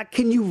comes back?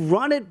 Can you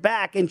run it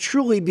back and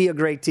truly be a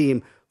great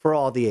team for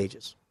all the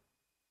ages?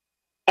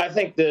 I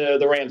think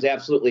the Rams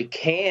absolutely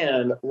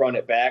can run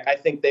it back. I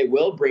think they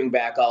will bring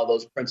back all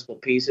those principal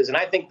pieces, and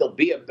I think they'll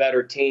be a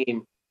better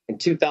team in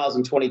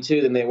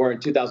 2022 than they were in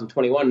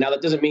 2021. Now,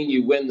 that doesn't mean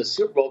you win the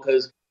Super Bowl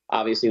because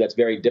obviously that's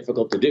very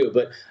difficult to do,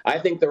 but I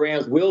think the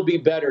Rams will be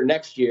better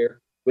next year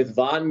with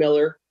Von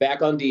Miller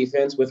back on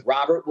defense, with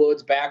Robert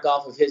Woods back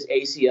off of his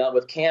ACL,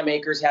 with Cam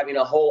Akers having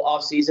a whole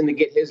offseason to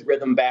get his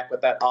rhythm back with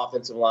that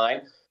offensive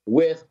line,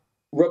 with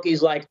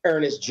rookies like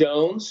Ernest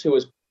Jones, who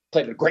has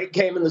played a great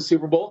game in the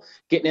Super Bowl,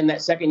 getting in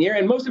that second year.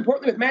 And most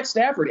importantly, with Matt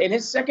Stafford in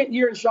his second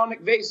year in Sean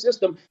McVay's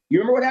system. You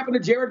remember what happened to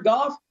Jared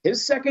Goff?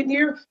 His second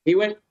year, he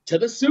went to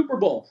the Super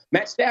Bowl.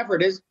 Matt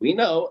Stafford is, we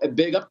know, a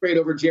big upgrade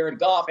over Jared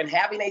Goff. And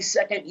having a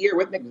second year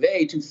with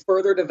McVay to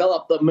further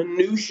develop the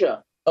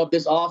minutia of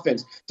this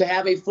offense, to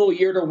have a full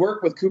year to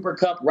work with Cooper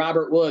Kupp,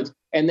 Robert Woods,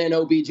 and then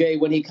OBJ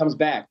when he comes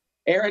back.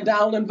 Aaron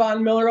Donald and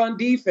Von Miller on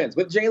defense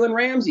with Jalen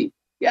Ramsey.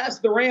 Yes,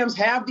 the Rams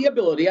have the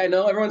ability. I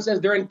know everyone says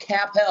they're in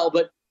cap hell,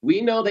 but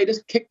we know they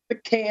just kick the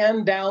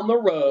can down the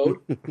road.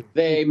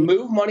 They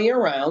move money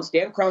around.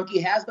 Stan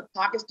Kroenke has the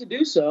pockets to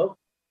do so.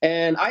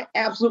 And I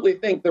absolutely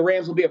think the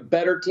Rams will be a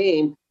better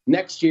team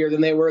next year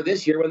than they were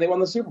this year when they won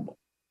the Super Bowl.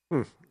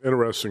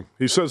 Interesting.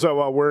 He says that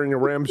while wearing a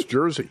Rams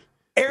jersey.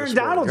 Aaron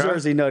Donald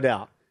jersey, no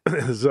doubt.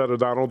 Is that a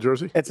Donald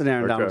jersey? It's an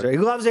Aaron Donald jersey.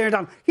 He loves Aaron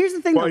Donald. Here's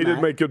the thing, well, he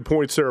did make good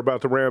points there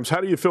about the Rams.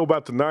 How do you feel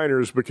about the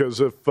Niners?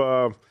 Because if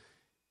you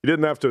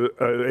didn't have to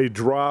a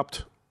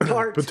dropped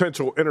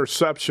potential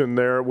interception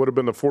there, it would have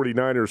been the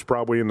 49ers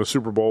probably in the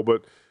Super Bowl.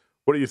 But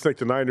what do you think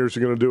the Niners are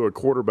going to do at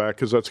quarterback?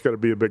 Because that's got to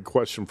be a big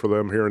question for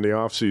them here in the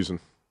offseason.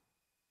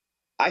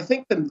 I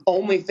think the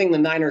only thing the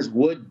Niners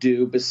would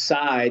do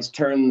besides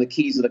turn the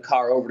keys of the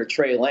car over to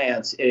Trey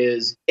Lance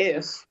is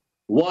if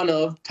one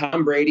of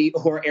Tom Brady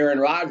or Aaron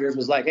Rodgers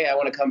was like, hey, I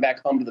want to come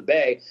back home to the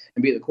Bay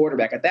and be the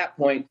quarterback. At that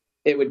point,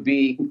 it would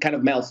be kind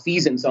of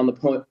malfeasance on the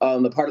part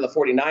of the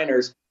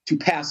 49ers to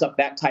pass up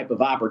that type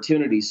of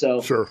opportunity.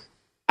 So sure.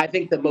 I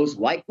think the most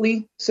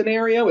likely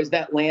scenario is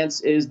that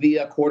Lance is the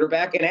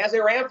quarterback. And as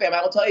a Ram fan,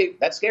 I will tell you,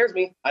 that scares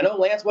me. I know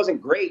Lance wasn't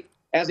great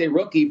as a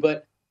rookie,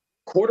 but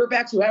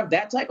quarterbacks who have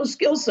that type of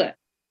skill set,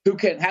 who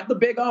can have the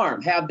big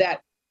arm, have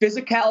that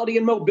physicality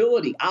and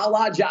mobility, a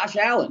la Josh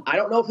Allen. I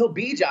don't know if he'll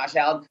be Josh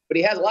Allen, but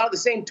he has a lot of the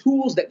same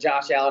tools that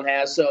Josh Allen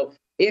has. So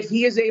if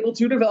he is able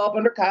to develop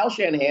under Kyle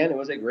Shanahan, who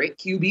was a great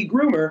QB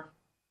groomer,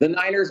 the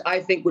Niners, I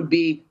think, would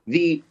be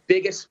the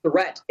biggest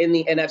threat in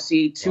the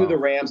NFC to the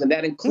Rams, and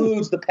that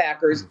includes the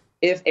Packers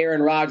if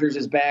Aaron Rodgers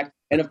is back.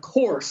 And, of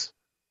course,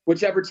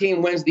 whichever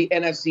team wins the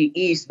NFC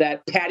East,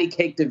 that patty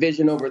cake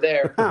division over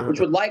there, which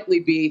would likely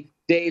be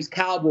Dave's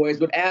Cowboys.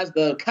 But as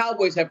the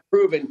Cowboys have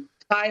proven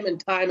time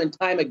and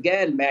time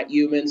again, Matt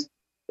Youmans,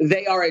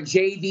 they are a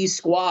JV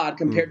squad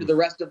compared to the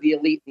rest of the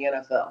elite in the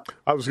NFL.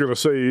 I was going to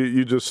say,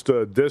 you just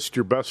dissed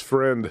your best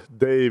friend,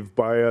 Dave,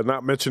 by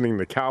not mentioning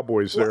the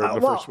Cowboys there in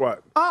the first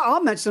what?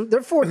 I'll mention them.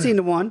 They're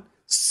 14-1.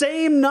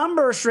 Same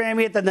number,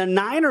 Shrammy, that the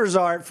Niners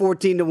are at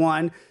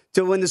 14-1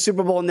 to win the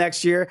Super Bowl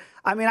next year.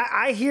 I mean,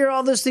 I hear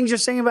all those things you're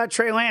saying about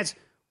Trey Lance.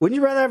 Wouldn't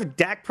you rather have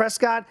Dak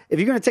Prescott? If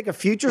you're going to take a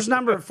futures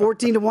number at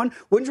 14-1,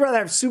 wouldn't you rather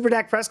have Super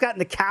Dak Prescott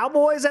and the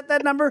Cowboys at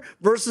that number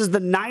versus the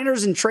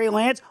Niners and Trey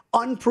Lance,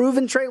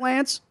 unproven Trey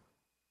Lance?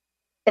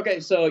 Okay,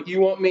 so you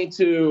want me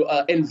to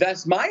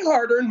invest my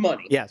hard-earned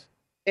money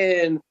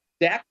in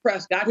Dak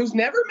Prescott, who's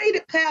never made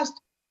it past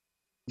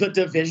the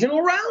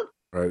divisional round?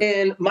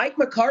 in Mike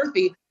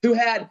McCarthy, who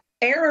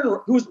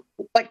was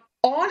like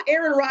on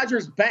Aaron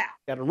Rodgers' back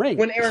Got a ring.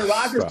 when Aaron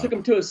Rodgers took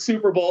him to a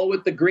Super Bowl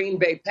with the Green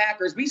Bay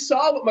Packers. We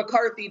saw what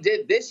McCarthy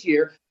did this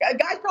year. The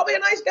guy's probably a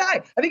nice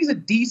guy. I think he's a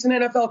decent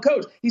NFL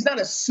coach. He's not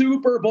a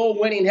Super Bowl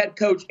winning head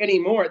coach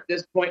anymore at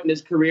this point in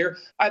his career.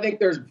 I think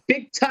there's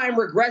big-time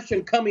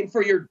regression coming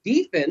for your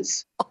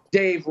defense,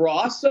 Dave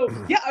Ross. So,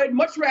 yeah, I'd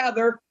much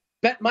rather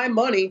bet my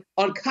money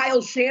on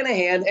Kyle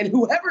Shanahan and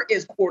whoever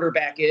his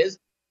quarterback is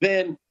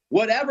than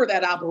whatever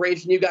that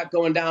operation you got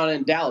going down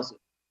in Dallas.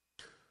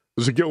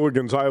 There's a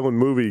Gilligan's Island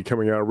movie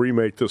coming out,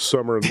 remake this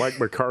summer, and Mike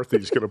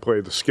McCarthy's going to play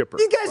the skipper.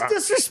 You guys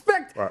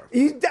disrespect.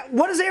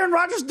 What has Aaron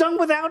Rodgers done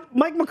without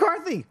Mike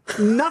McCarthy?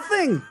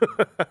 Nothing.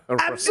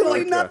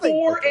 Absolutely nothing.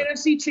 4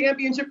 NFC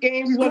championship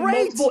games. He's won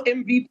multiple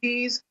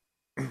MVPs.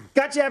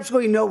 Got you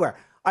absolutely nowhere.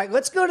 All right,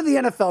 let's go to the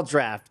NFL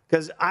draft,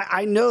 because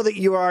I know that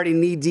you are already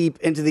knee-deep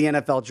into the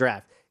NFL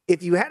draft.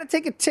 If you had to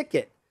take a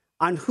ticket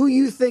on who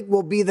you think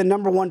will be the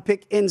number 1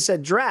 pick in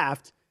said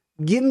draft,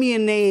 give me a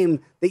name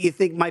that you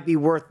think might be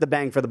worth the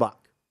bang for the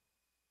buck.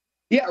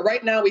 Yeah,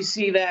 right now we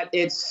see that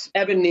it's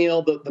Evan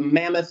Neal, the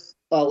mammoth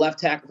left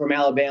tackle from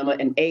Alabama,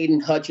 and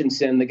Aiden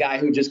Hutchinson, the guy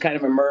who just kind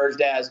of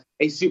emerged as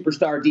a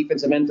superstar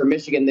defensive end for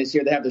Michigan this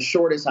year. They have the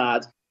shortest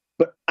odds.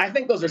 But I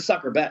think those are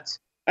sucker bets.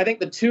 I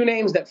think the 2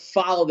 names that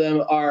follow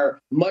them are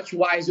much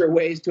wiser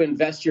ways to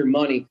invest your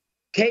money.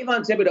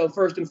 Kayvon Thibodeau,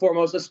 first and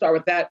foremost. Let's start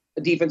with that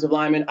defensive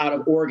lineman out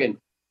of Oregon.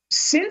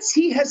 Since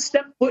he has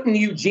stepped foot in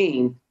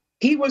Eugene,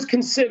 he was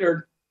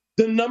considered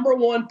the number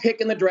 1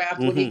 pick in the draft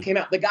when he came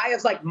out. The guy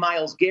is like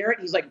Myles Garrett.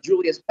 He's like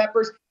Julius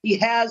Peppers. He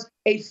has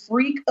a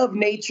freak of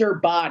nature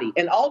body.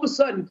 And all of a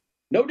sudden,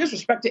 no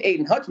disrespect to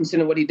Aiden Hutchinson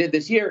and what he did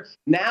this year,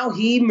 now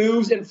he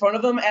moves in front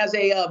of him as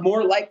a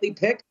more likely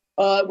pick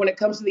when it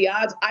comes to the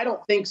odds. I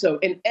don't think so.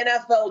 In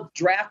NFL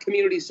draft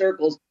community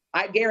circles,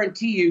 I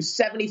guarantee you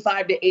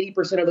 75 to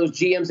 80% of those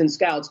GMs and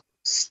scouts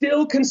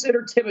still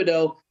consider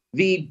Thibodeau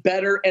the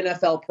better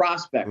NFL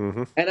prospect.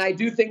 And I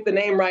do think the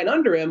name right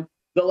under him,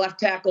 the left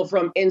tackle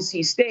from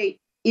NC State,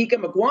 Ike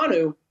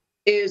Ekwonu,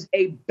 is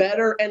a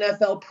better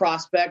NFL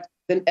prospect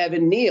than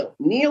Evan Neal.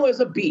 Neal is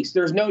a beast.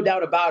 There's no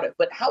doubt about it.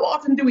 But how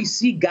often do we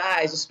see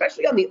guys,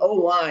 especially on the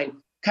O-line,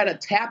 kind of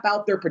tap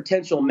out their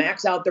potential,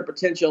 max out their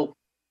potential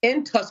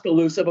in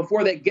Tuscaloosa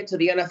before they get to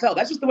the NFL?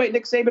 That's just the way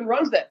Nick Saban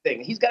runs that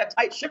thing. He's got a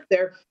tight ship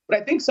there, but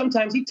I think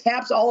sometimes he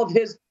taps all of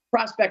his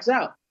prospects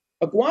out.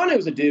 Ekwonu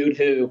is a dude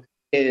who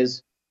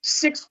is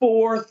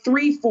 6'4",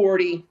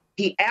 340.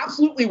 He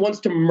absolutely wants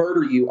to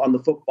murder you on the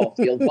football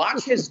field.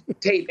 Watch his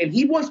tape, and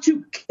he wants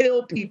to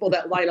kill people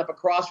that line up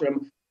across from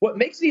him. What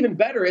makes it even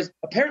better is,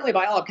 apparently,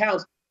 by all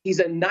accounts, he's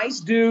a nice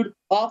dude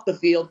off the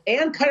field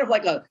and kind of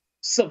like a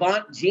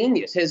savant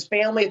genius. His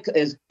family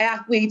is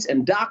athletes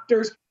and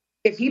doctors.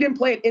 If he didn't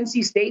play at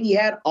NC State, he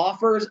had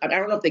offers. I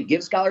don't know if they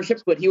give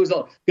scholarships, but he was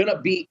going to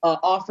be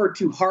offered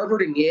to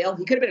Harvard and Yale.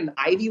 He could have been an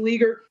Ivy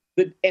Leaguer.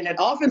 And at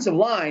offensive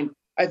line,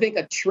 I think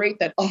a trait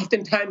that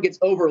oftentimes gets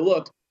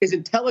overlooked is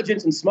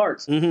intelligence and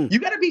smarts. You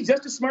got to be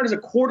just as smart as a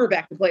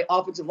quarterback to play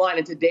offensive line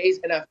in today's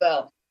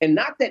NFL. And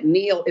not that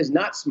Neal is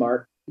not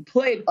smart. He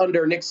played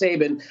under Nick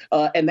Saban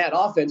and that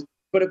offense.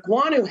 But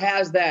Ekwonu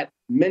has that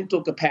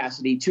mental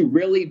capacity to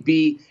really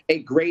be a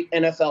great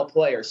NFL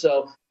player.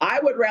 So I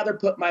would rather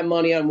put my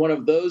money on one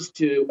of those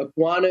two,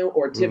 Ekwonu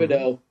or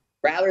Thibodeau,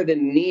 rather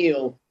than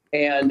Neal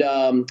and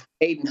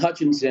Aiden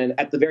Hutchinson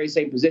at the very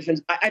same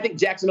positions. I think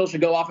Jacksonville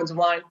should go offensive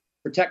line,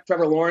 protect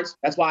Trevor Lawrence.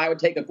 That's why I would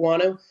take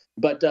Ekwonu.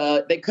 But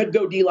they could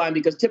go D-line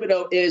because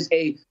Thibodeau is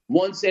a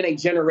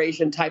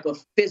once-in-a-generation type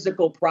of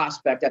physical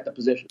prospect at the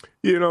position.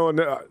 You know,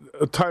 and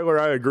Tyler,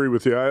 I agree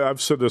with you.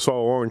 I've said this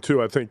all along,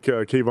 too. I think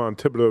Kayvon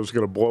Thibodeau is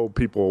going to blow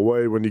people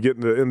away when you get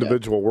into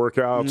individual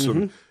workouts.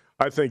 And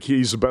I think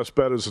he's the best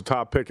bet as a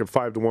top pick at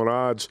 5-1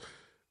 odds.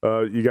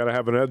 You got to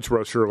have an edge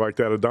rusher like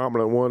that, a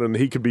dominant one, and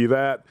he could be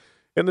that.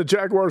 And the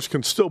Jaguars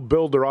can still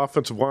build their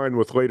offensive line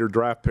with later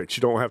draft picks.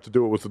 You don't have to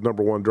do it with the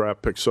number 1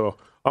 draft pick. So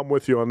I'm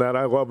with you on that.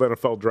 I love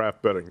NFL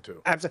draft betting,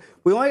 too. Absolutely.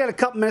 We only got a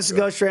couple minutes to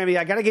go, Shrammy.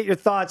 I got to get your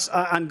thoughts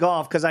on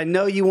golf because I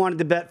know you wanted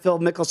to bet Phil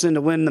Mickelson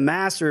to win the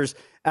Masters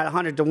at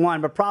 100-1,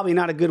 but probably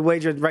not a good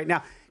wager right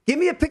now. Give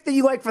me a pick that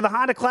you like for the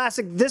Honda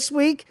Classic this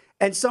week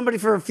and somebody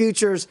for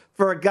futures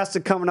for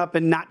Augusta coming up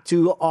and not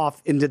too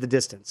off into the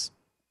distance.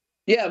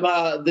 Yeah,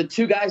 the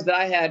two guys that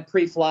I had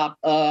pre-flop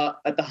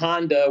at the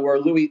Honda were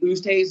Louis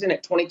Oosthuizen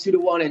at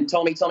 22-1 and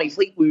Tommy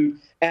Fleetwood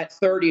at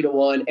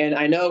 30-1. And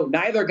I know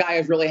neither guy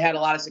has really had a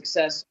lot of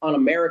success on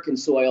American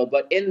soil,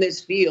 but in this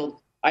field,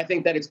 I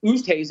think that it's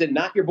Oosthuizen,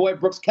 not your boy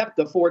Brooks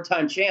Koepka,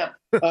 4-time champ,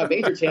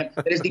 major champ,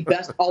 that is the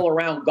best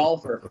all-around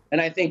golfer.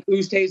 And I think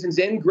Oosthuizen's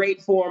in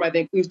great form. I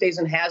think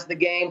Oosthuizen has the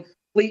game.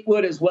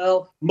 Fleetwood as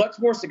well. Much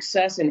more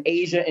success in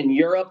Asia and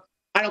Europe.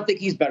 I don't think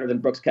he's better than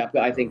Brooks Koepka.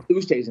 I think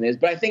Oosthuizen is.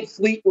 But I think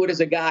Fleetwood is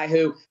a guy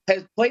who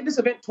has played this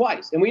event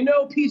twice. And we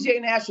know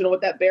PGA National with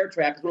that bear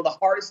track is one of the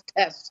hardest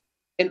tests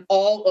in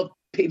all of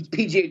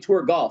PGA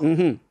Tour golf.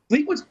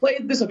 Fleetwood's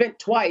played this event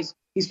twice.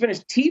 He's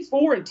finished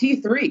T4 and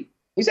T3.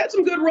 He's had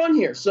some good run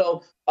here.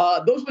 So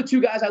those are the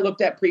two guys I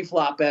looked at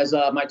pre-flop as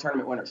my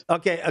tournament winners.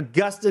 Okay,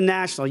 Augusta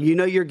National. You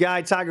know your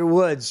guy, Tiger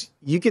Woods.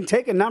 You can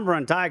take a number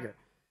on Tiger.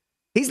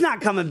 He's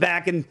not coming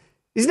back, and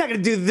he's not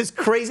going to do this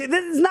crazy.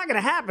 This is not going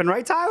to happen,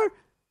 right, Tyler?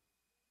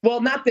 Well,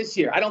 not this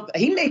year.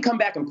 He may come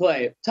back and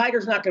play.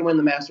 Tiger's not going to win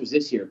the Masters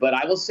this year, but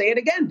I will say it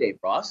again, Dave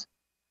Ross.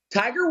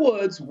 Tiger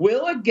Woods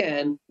will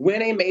again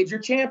win a major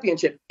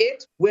championship.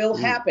 It will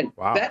happen.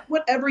 Wow. Bet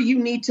whatever you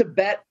need to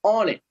bet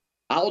on it.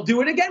 I'll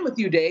do it again with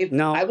you, Dave.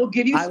 No, I will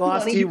give you some I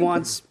lost money. to you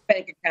once.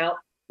 Bank account.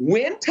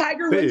 When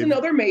Tiger wins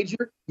another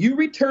major, you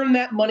return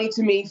that money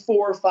to me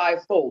 4 or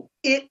 5-fold.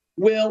 It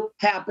will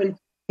happen.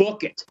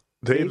 Book it.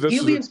 Dave,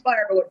 He'll be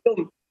inspired by what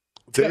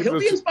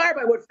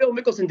Phil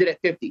Mickelson did at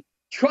 50.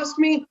 Trust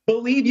me,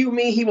 believe you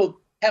me, he will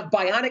have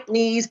bionic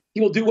knees.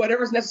 He will do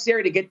whatever's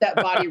necessary to get that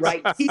body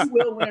right. He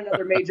will win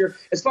another major.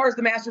 As far as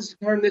the Masters is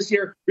concerned this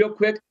year, real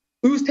quick,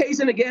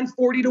 Oosthuizen again,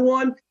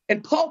 40-1,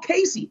 and Paul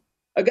Casey,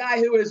 a guy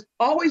who has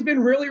always been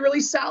really,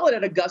 really solid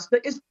at Augusta,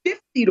 is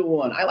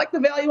 50-1. I like the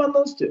value on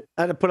those two.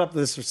 I had to put up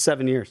with this for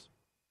 7 years.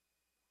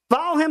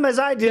 Follow him as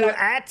I do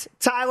at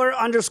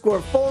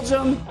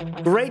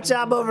Tyler_Fulgham. Great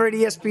job over at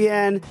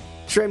ESPN.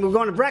 Trey, we're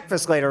going to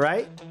breakfast later,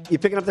 right? You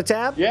picking up the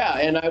tab? Yeah,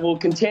 and I will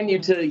continue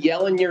to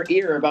yell in your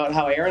ear about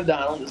how Aaron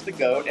Donald is the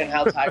GOAT and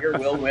how Tiger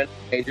will win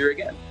a major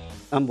again.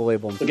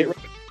 Unbelievable. So get ready.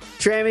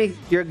 Trammy,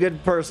 you're a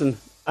good person.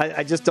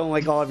 I just don't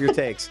like all of your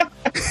takes.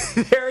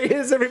 There he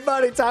is,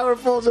 everybody. Tyler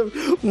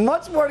Fulgham.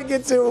 Much more to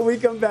get to when we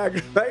come back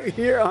right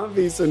here on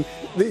VSiN,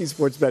 the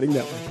Sports Betting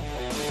Network.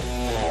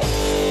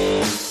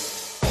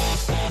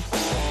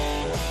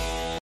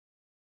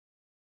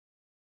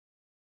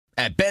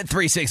 At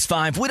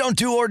Bet365, we don't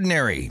do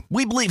ordinary.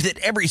 We believe that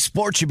every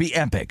sport should be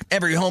epic.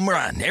 Every home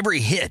run,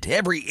 every hit,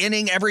 every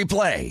inning, every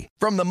play.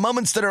 From the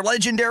moments that are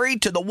legendary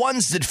to the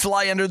ones that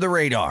fly under the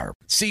radar.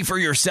 See for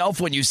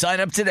yourself when you sign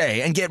up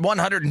today and get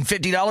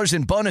 $150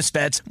 in bonus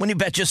bets when you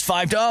bet just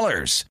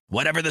 $5.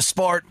 Whatever the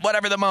sport,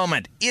 whatever the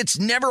moment, it's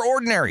never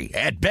ordinary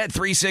at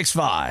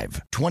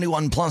Bet365.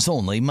 21 plus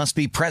only. Must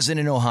be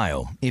present in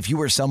Ohio. If you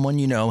or someone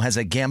you know has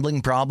a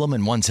gambling problem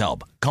and wants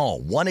help,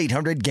 call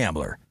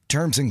 1-800-GAMBLER.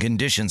 Terms and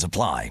conditions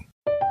apply.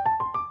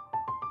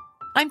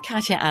 I'm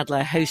Katya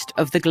Adler, host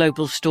of The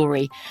Global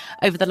Story.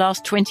 Over the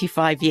last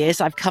 25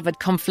 years, I've covered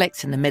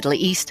conflicts in the Middle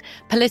East,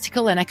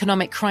 political and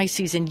economic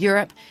crises in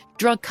Europe,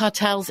 drug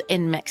cartels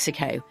in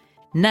Mexico.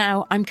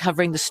 Now I'm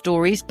covering the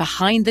stories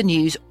behind the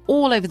news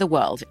all over the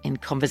world in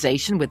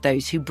conversation with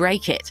those who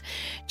break it.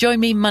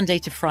 Join me Monday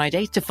to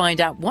Friday to find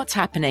out what's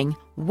happening,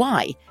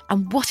 why,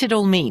 and what it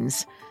all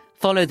means.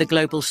 Follow The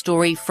Global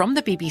Story from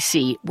the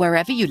BBC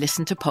wherever you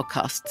listen to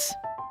podcasts.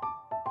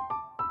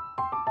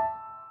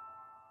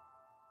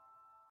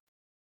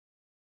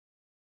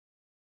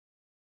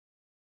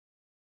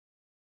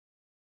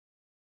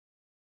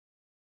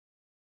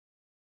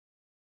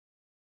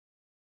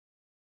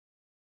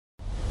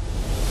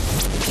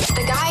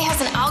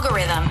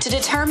 Algorithm to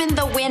determine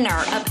the winner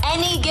of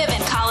any given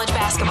college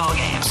basketball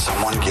game.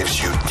 Someone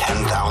gives you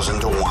 10,000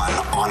 to 1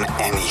 on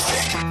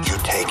anything. You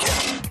take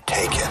it.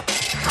 Take it.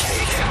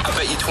 Take it. I'll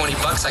bet you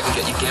 $20 I can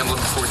get you gambling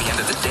before the end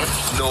of the day.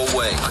 No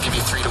way. I'll give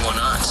you 3-1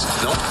 odds.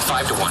 Nope.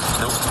 5-1.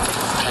 Nope.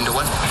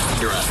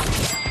 10-1. You're up.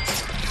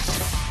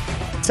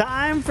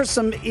 Time for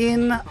some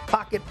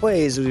in-pocket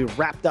plays as we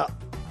wrapped up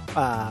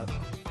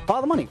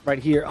Follow the Money right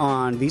here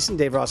on VSiN.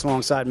 Dave Ross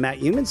alongside Matt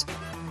Humans.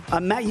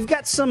 Matt, you've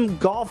got some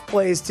golf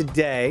plays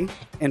today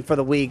and for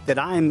the week that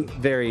I'm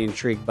very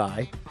intrigued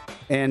by,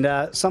 and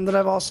some that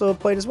I've also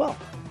played as well.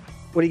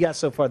 What do you got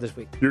so far this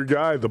week? Your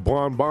guy, the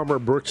blonde bomber,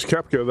 Brooks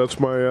Koepka. That's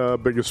my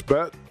biggest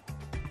bet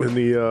in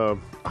the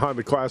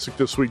Honda Classic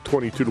this week,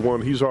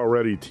 22-1. He's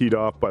already teed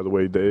off, by the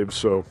way, Dave.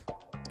 So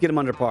get him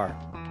under par.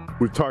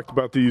 We've talked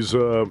about these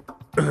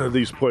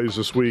these plays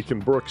this week,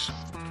 and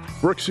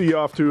Brooksy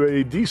off to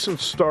a decent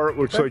start.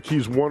 Looks like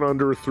he's 1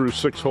 under through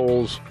 6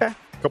 holes. Okay.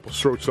 Couple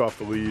strokes off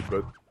the lead,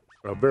 but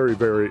very,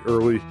 very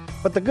early.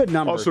 But the good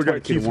number. Also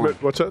got Keith Mitchell.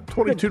 What's that?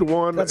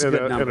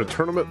 22-1 and a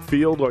tournament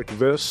field like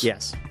this.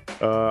 Yes.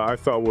 I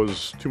thought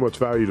was too much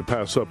value to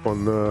pass up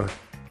on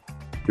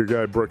your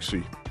guy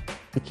Brooksy.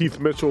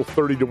 Keith Mitchell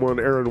 30-1,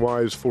 Aaron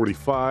Wise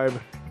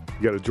 45.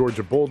 You got a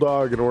Georgia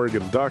Bulldog, an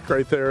Oregon Duck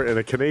right there, and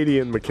a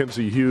Canadian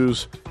Mackenzie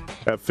Hughes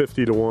at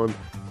 50-1.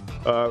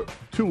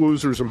 2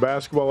 losers in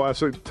basketball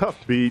last night. Tough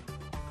beat.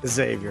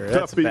 Xavier.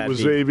 Tough beat with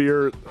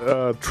Xavier.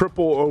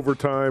 Triple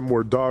overtime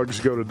where dogs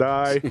go to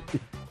die.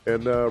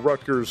 And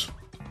Rutgers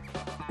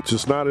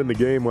just not in the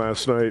game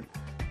last night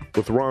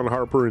with Ron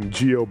Harper and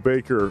Geo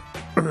Baker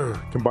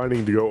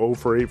combining to go 0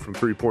 for 8 from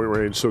three-point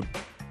range. So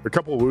a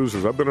couple of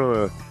losers. I've been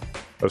on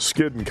a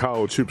skid in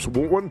college hoops.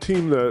 One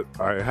team that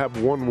I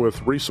have won with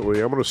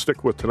recently, I'm going to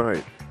stick with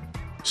tonight.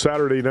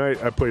 Saturday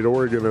night, I played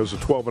Oregon as a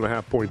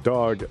 12.5-point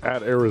dog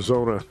at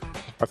Arizona.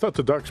 I thought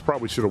the Ducks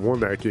probably should have won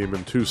that game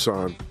in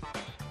Tucson.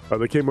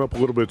 They came up a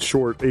little bit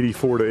short,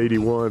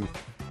 84-81.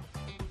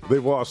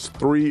 They've lost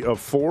 3 of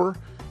 4.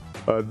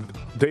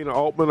 Dana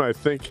Altman, I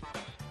think,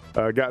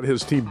 got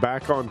his team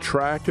back on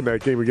track in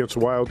that game against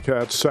the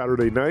Wildcats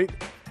Saturday night.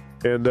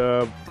 And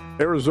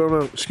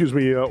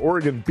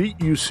Oregon beat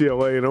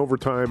UCLA in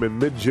overtime in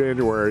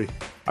mid-January.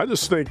 I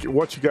just think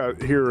what you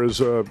got here is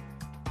a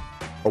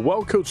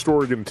well-coached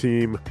Oregon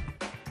team,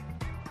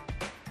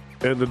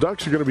 and the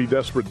Ducks are going to be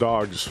desperate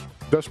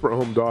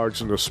home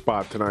dogs in this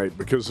spot tonight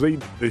because they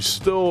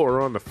still are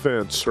on the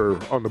fence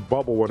or on the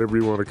bubble, whatever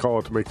you want to call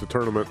it, to make the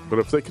tournament. But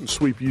if they can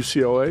sweep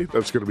UCLA,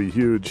 that's going to be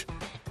huge.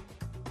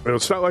 And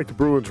it's not like the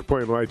Bruins are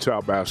playing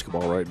lights-out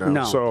basketball right now.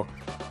 No. So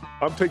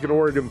I'm taking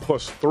Oregon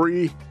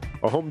 +3.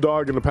 A home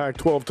dog in the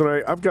Pac-12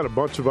 tonight. I've got a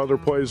bunch of other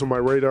plays on my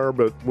radar,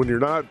 but when you're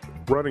not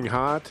running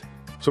hot,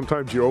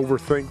 sometimes you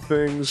overthink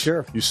things.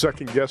 Sure. You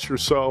second-guess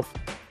yourself.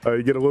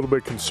 You get a little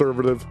bit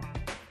conservative.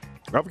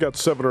 I've got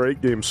 7 or 8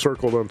 games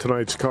circled on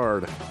tonight's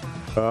card.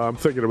 I'm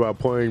thinking about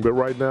playing, but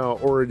right now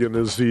Oregon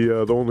is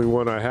the only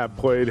one I have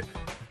played.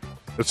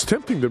 It's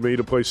tempting to me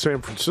to play San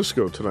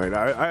Francisco tonight.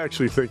 I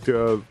actually think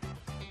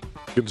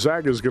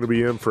Gonzaga is going to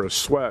be in for a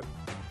sweat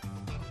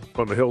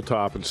on the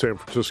hilltop in San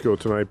Francisco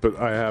tonight, but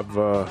I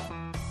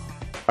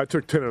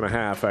took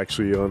 10.5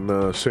 actually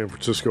on San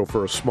Francisco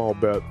for a small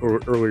bet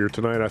earlier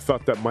tonight. I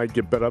thought that might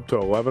get bet up to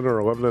 11 or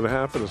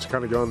 11.5, and it's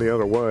kind of gone the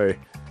other way.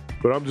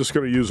 But I'm just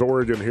going to use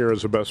Oregon here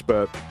as a best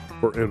bet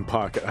for in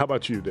pocket. How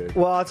about you, Dave?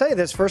 Well, I'll tell you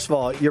this. First of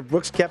all, your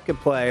Brooks Koepka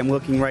play, I'm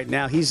looking right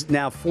now, he's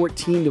now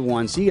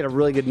 14-1, so you get a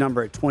really good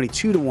number at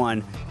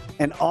 22-1.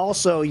 And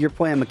also, you're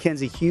playing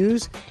Mackenzie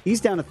Hughes. He's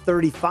down to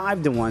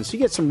 35-1. So you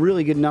get some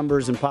really good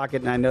numbers in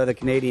pocket. And I know the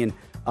Canadian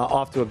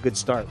off to a good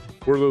start.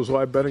 Where are those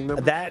live betting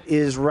numbers? That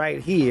is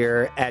right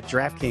here at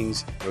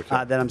DraftKings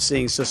that I'm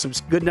seeing. So some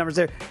good numbers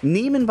there.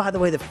 Neiman, by the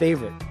way, the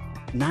favorite,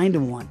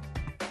 9-1.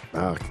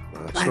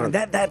 That's not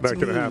going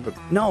to happen.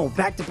 No,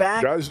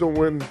 back-to-back. Guys don't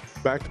win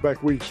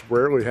back-to-back weeks.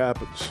 Rarely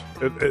happens.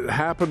 It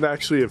happened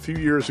actually a few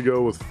years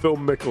ago with Phil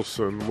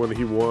Mickelson when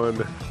he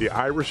won the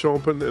Irish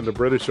Open and the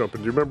British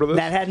Open. Do you remember this?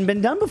 That hadn't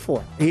been done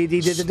before. He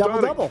did the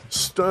double-double.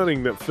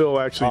 Stunning that Phil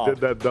actually did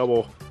that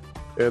double.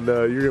 And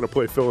you're going to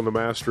play Phil in the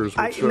Masters.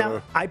 Which,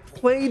 I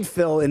played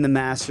Phil in the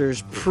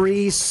Masters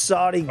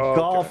pre-Saudi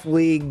Golf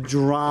League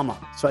drama.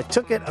 So I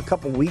took it a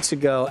couple weeks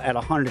ago at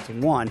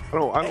 100-1.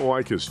 I don't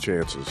like his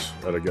chances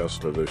at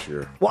Augusta this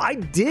year. Well, I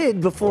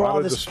did before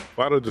all this. A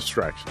lot of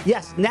distractions.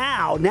 Yes,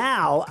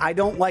 now I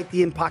don't like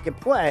the in-pocket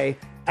play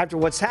after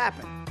what's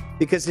happened.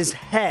 Because his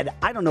head,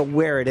 I don't know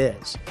where it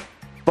is.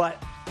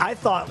 But I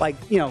thought,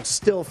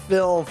 still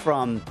Phil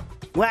from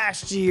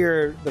last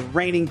year, the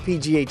reigning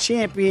PGA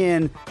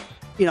champion.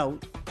 Now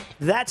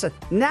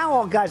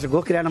all guys are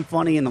looking at him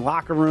funny in the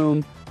locker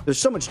room. There's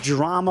so much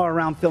drama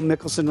around Phil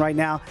Mickelson right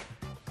now.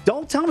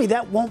 Don't tell me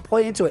that won't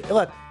play into it.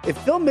 Look, if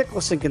Phil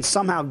Mickelson can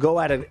somehow go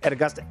at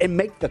Augusta and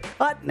make the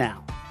cut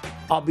now,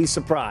 I'll be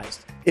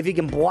surprised. If he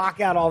can block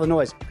out all the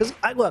noise. Because,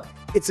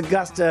 it's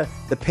Augusta.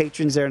 The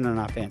patrons there, no,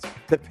 not fans.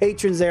 The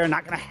patrons there are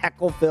not going to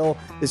heckle Phil.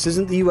 This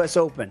isn't the U.S.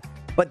 Open.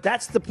 But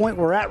that's the point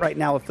we're at right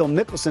now with Phil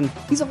Mickelson.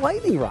 He's a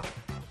lightning rod.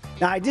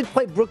 Now, I did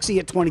play Brooksy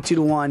at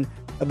 22-1.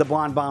 The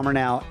Blonde Bomber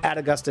now at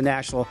Augusta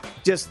National.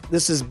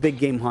 This is big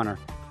game hunter.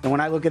 And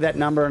when I look at that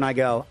number and I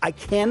go, I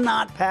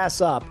cannot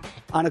pass up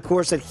on a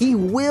course that he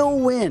will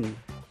win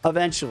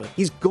eventually.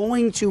 He's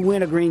going to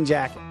win a green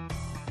jacket.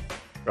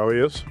 Oh, he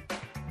is?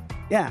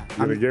 Yeah.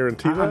 You're going to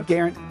guarantee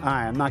that?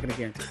 I'm not going to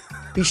guarantee.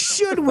 He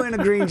should win a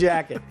green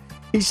jacket.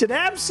 He should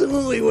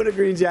absolutely win a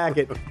green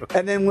jacket.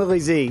 And then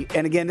Willie Z.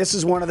 And again, this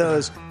is one of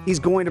those he's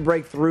going to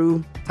break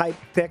through type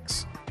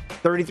picks.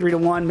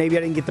 33-1. Maybe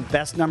I didn't get the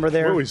best number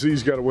there. Willie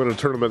Z's got to win a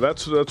tournament.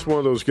 That's one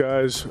of those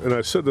guys. And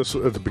I said this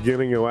at the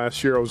beginning of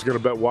last year. I was going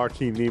to bet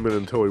Joaquin Neiman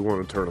until he won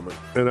a tournament.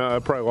 And I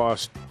probably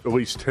lost at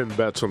least 10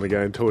 bets on the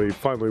guy until he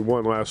finally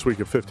won last week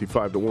at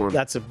 55-1.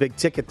 That's a big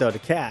ticket, though, to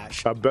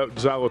cash. I bet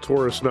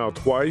Zalatoris now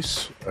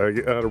twice. I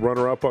had a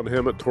runner-up on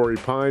him at Torrey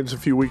Pines a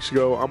few weeks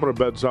ago. I'm going to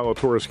bet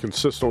Zalatoris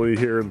consistently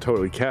here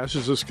until he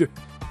cashes. This kid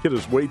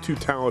is way too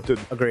talented.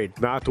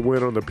 Agreed. Not to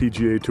win on the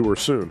PGA Tour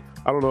soon.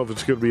 I don't know if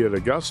it's going to be at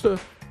Augusta,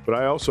 but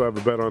I also have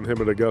a bet on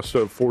him at Augusta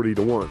of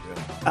 40-1.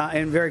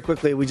 And very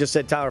quickly, we just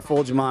said Tyler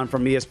Fulgemon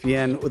from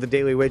ESPN with the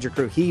Daily Wager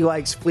Crew. He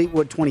likes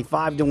Fleetwood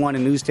 25-1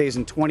 and Newstays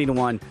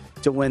 20-1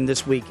 to win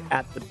this week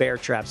at the Bear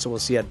Trap. So we'll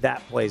see how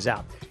that plays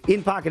out.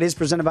 In Pocket is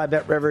presented by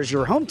BetRivers,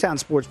 your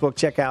hometown sportsbook.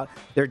 Check out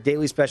their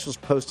daily specials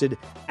posted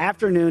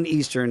afternoon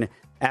Eastern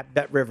at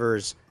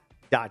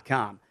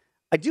BetRivers.com.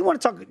 I do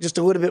want to talk just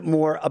a little bit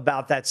more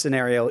about that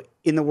scenario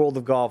in the world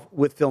of golf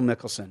with Phil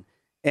Mickelson.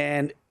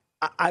 And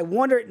I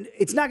wonder,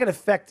 it's not going to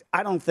affect,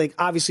 I don't think,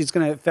 obviously it's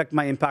going to affect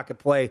my in-pocket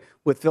play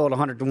with Phil at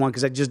 100-1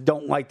 because I just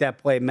don't like that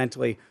play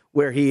mentally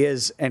where he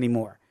is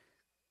anymore.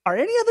 Are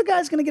any other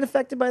guys going to get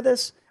affected by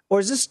this?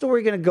 Or is this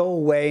story going to go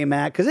away,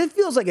 Matt? Because it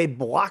feels like a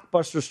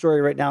blockbuster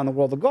story right now in the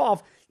world of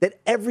golf that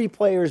every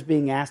player is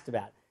being asked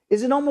about.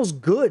 Is it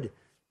almost good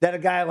that a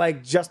guy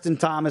like Justin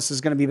Thomas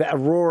is going to be a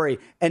Rory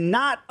and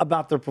not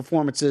about their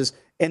performances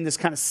and this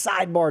kind of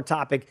sidebar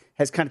topic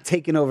has kind of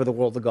taken over the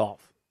world of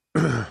golf?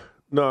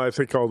 No, I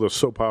think all the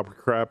soap opera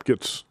crap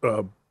gets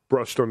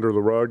brushed under the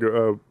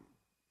rug,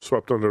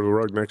 swept under the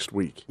rug next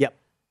week. Yep.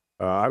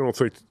 I don't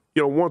think,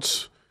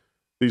 once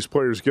these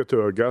players get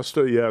to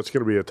Augusta, yeah, it's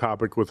going to be a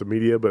topic with the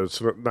media, but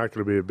it's not going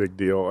to be a big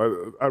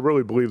deal. I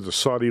really believe the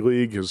Saudi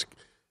League has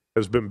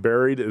been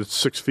buried. It's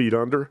 6 feet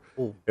under,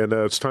 and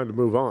it's time to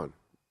move on.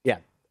 Yeah.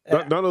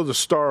 None of the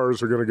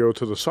stars are going to go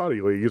to the Saudi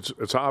League.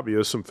 It's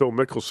obvious, and Phil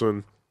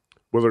Mickelson,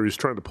 whether he's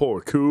trying to pull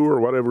a coup or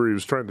whatever he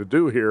was trying to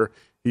do here,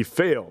 he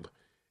failed.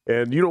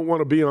 And you don't want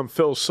to be on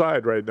Phil's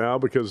side right now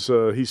because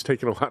he's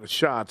taking a lot of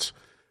shots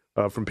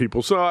from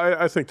people. So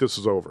I think this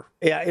is over.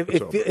 Yeah,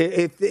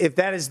 if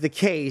that is the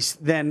case,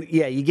 then,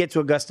 yeah, you get to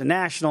Augusta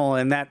National,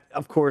 and that,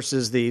 of course,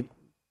 is the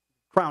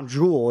crown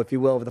jewel, if you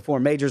will, of the 4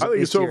 majors. I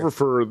think it's over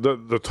for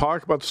the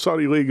talk about the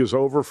Saudi League is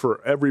over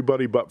for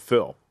everybody but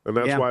Phil. And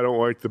that's why I don't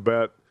like the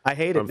bet. I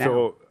hate it now.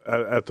 Phil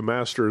at the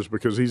Masters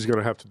because he's going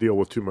to have to deal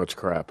with too much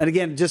crap. And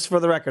again, just for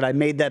the record, I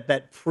made that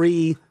bet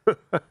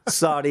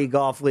pre-Saudi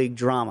Golf League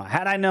drama.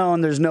 Had I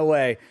known, there's no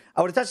way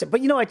I would have touched it.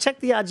 But, I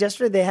checked the odds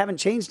yesterday. They haven't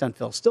changed on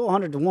Phil. Still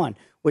 100-1,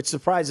 which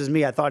surprises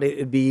me. I thought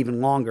it'd be even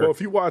longer. Well,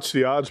 if you watch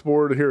the odds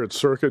board here at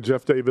Circa,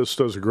 Jeff Davis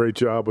does a great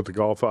job with the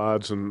golf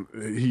odds, and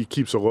he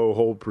keeps a low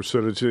hold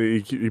percentage.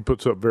 He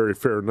puts up very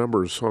fair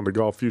numbers on the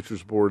golf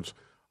futures boards.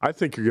 I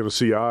think you're going to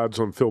see odds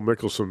on Phil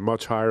Mickelson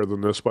much higher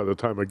than this by the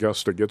time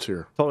Augusta gets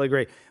here. Totally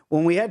agree.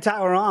 When we had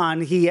Tyler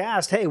on, he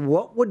asked, hey,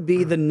 what would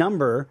be the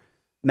number,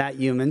 Matt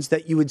Youmans,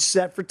 that you would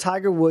set for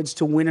Tiger Woods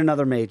to win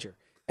another major?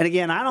 And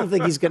again, I don't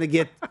think he's going to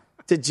get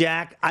to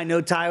Jack. I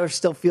know Tyler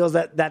still feels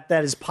that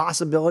is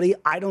possibility.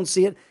 I don't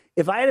see it.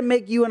 If I had to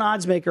make you an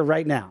odds maker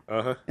right now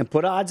and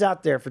put odds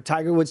out there for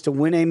Tiger Woods to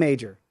win a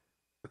major,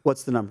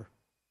 what's the number?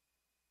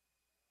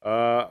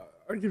 I'll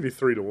give you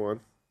 3-1.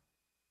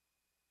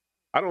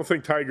 I don't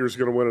think Tiger's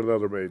going to win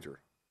another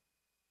major.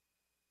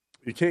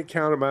 You can't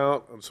count him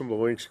out on some of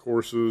the links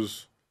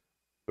courses,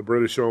 the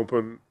British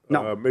Open.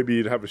 No. Maybe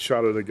you'd have a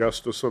shot at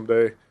Augusta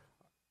someday.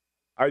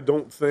 I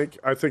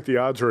think the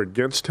odds are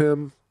against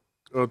him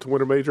to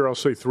win a major. I'll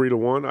say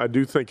 3-1. I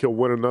do think he'll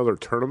win another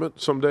tournament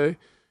someday.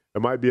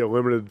 It might be a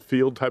limited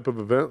field type of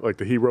event like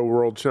the Hero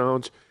World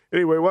Challenge.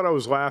 Anyway, what I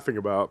was laughing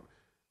about,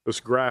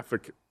 this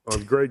graphic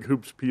on Greg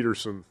Hoops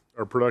Peterson,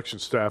 our production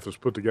staff has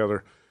put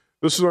together.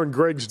 This is on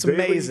Greg's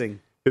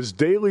his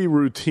daily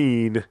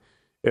routine,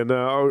 and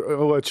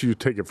I'll let you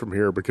take it from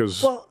here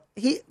because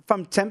he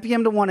from 10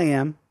 p.m. to 1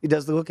 a.m. he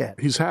does the look at.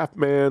 He's half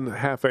man,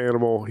 half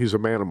animal. He's a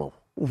manimal.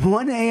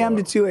 1 a.m.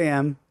 to 2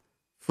 a.m.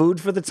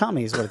 food for the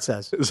tummy is what it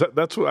says.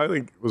 That's what I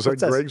think. Was that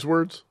Greg's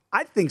words?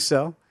 I think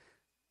so.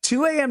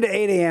 2 a.m. to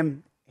 8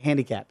 a.m.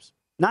 handicaps,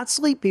 not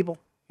sleep, people.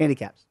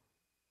 Handicaps.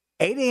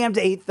 8 a.m.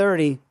 to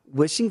 8:30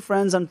 wishing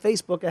friends on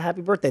Facebook a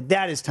happy birthday.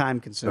 That is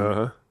time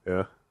consuming.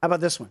 Yeah. How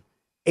about this one?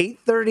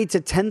 8:30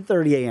 to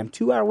 10:30 a.m.,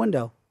 2-hour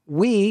window.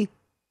 We,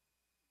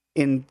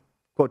 in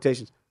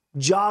quotations,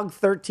 jog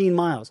 13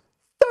 miles.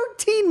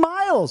 13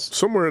 miles!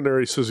 Somewhere in there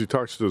he says he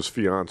talks to his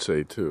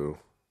fiancée, too.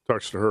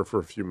 Talks to her for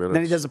a few minutes.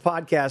 Then he does a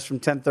podcast from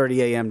 10:30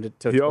 a.m. to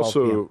 12 He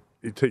also p.m.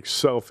 He takes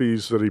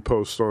selfies that he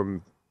posts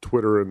on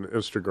Twitter and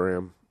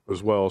Instagram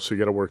as well, so you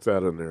got to work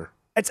that in there.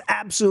 It's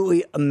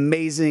absolutely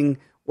amazing.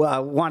 Well, I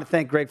want to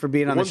thank Greg for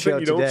being on the show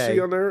today. One thing you don't see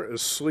on there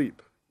is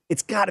sleep.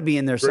 It's got to be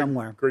in there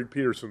somewhere. Greg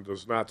Peterson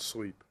does not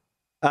sleep.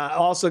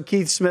 Also,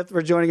 Keith Smith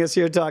for joining us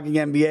here talking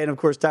NBA. And, of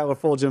course, Tyler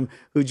Fulgham,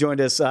 who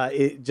joined us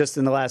just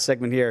in the last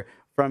segment here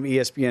from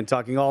ESPN,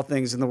 talking all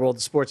things in the world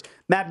of sports.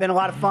 Matt, been a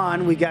lot of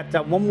fun. We got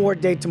one more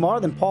day tomorrow.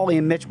 Then Paulie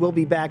and Mitch will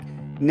be back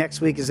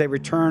next week as they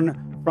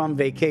return from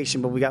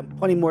vacation. But we got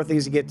plenty more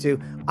things to get to.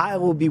 I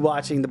will be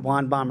watching the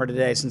Blonde Bomber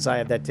today since I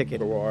have that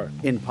ticket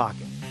in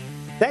pocket.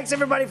 Thanks,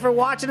 everybody, for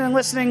watching and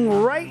listening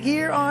right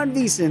here on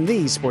VSiN,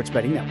 the Sports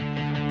Betting Network.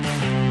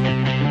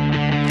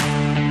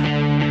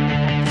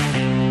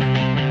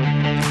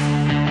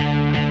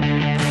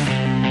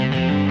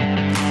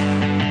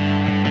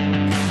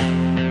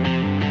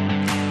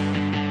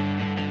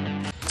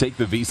 Take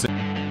the Visa.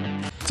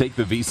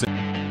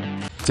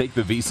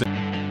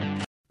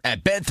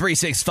 At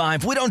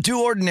Bet365, we don't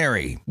do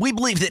ordinary. We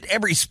believe that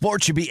every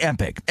sport should be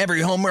epic.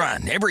 Every home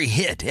run, every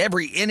hit,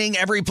 every inning,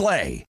 every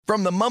play.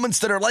 From the moments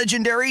that are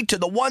legendary to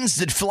the ones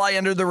that fly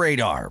under the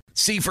radar.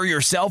 See for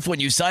yourself when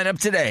you sign up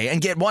today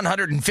and get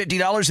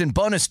 $150 in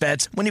bonus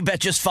bets when you bet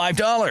just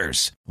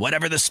 $5.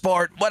 Whatever the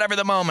sport, whatever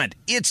the moment,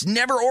 it's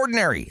never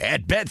ordinary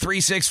at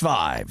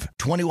Bet365.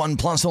 21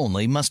 plus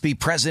only. Must be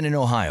present in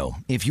Ohio.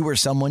 If you or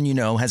someone you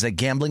know has a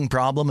gambling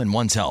problem and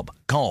wants help,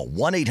 call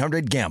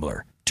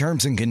 1-800-GAMBLER.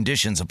 Terms and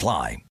conditions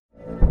apply.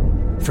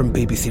 From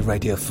BBC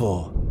Radio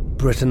 4,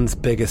 Britain's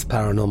biggest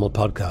paranormal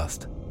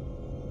podcast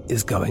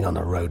is going on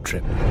a road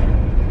trip.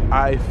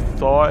 I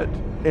thought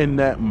in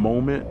that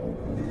moment,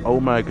 oh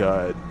my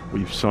God,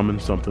 we've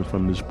summoned something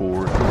from this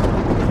board.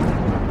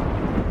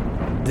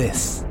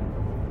 This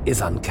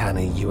is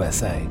Uncanny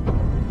USA.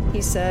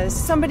 He says,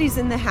 somebody's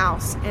in the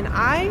house, and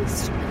I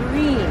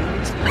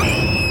screamed.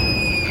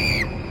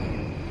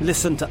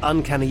 Listen to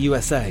Uncanny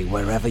USA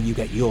wherever you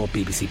get your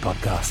BBC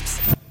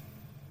podcasts,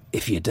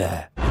 if you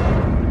dare.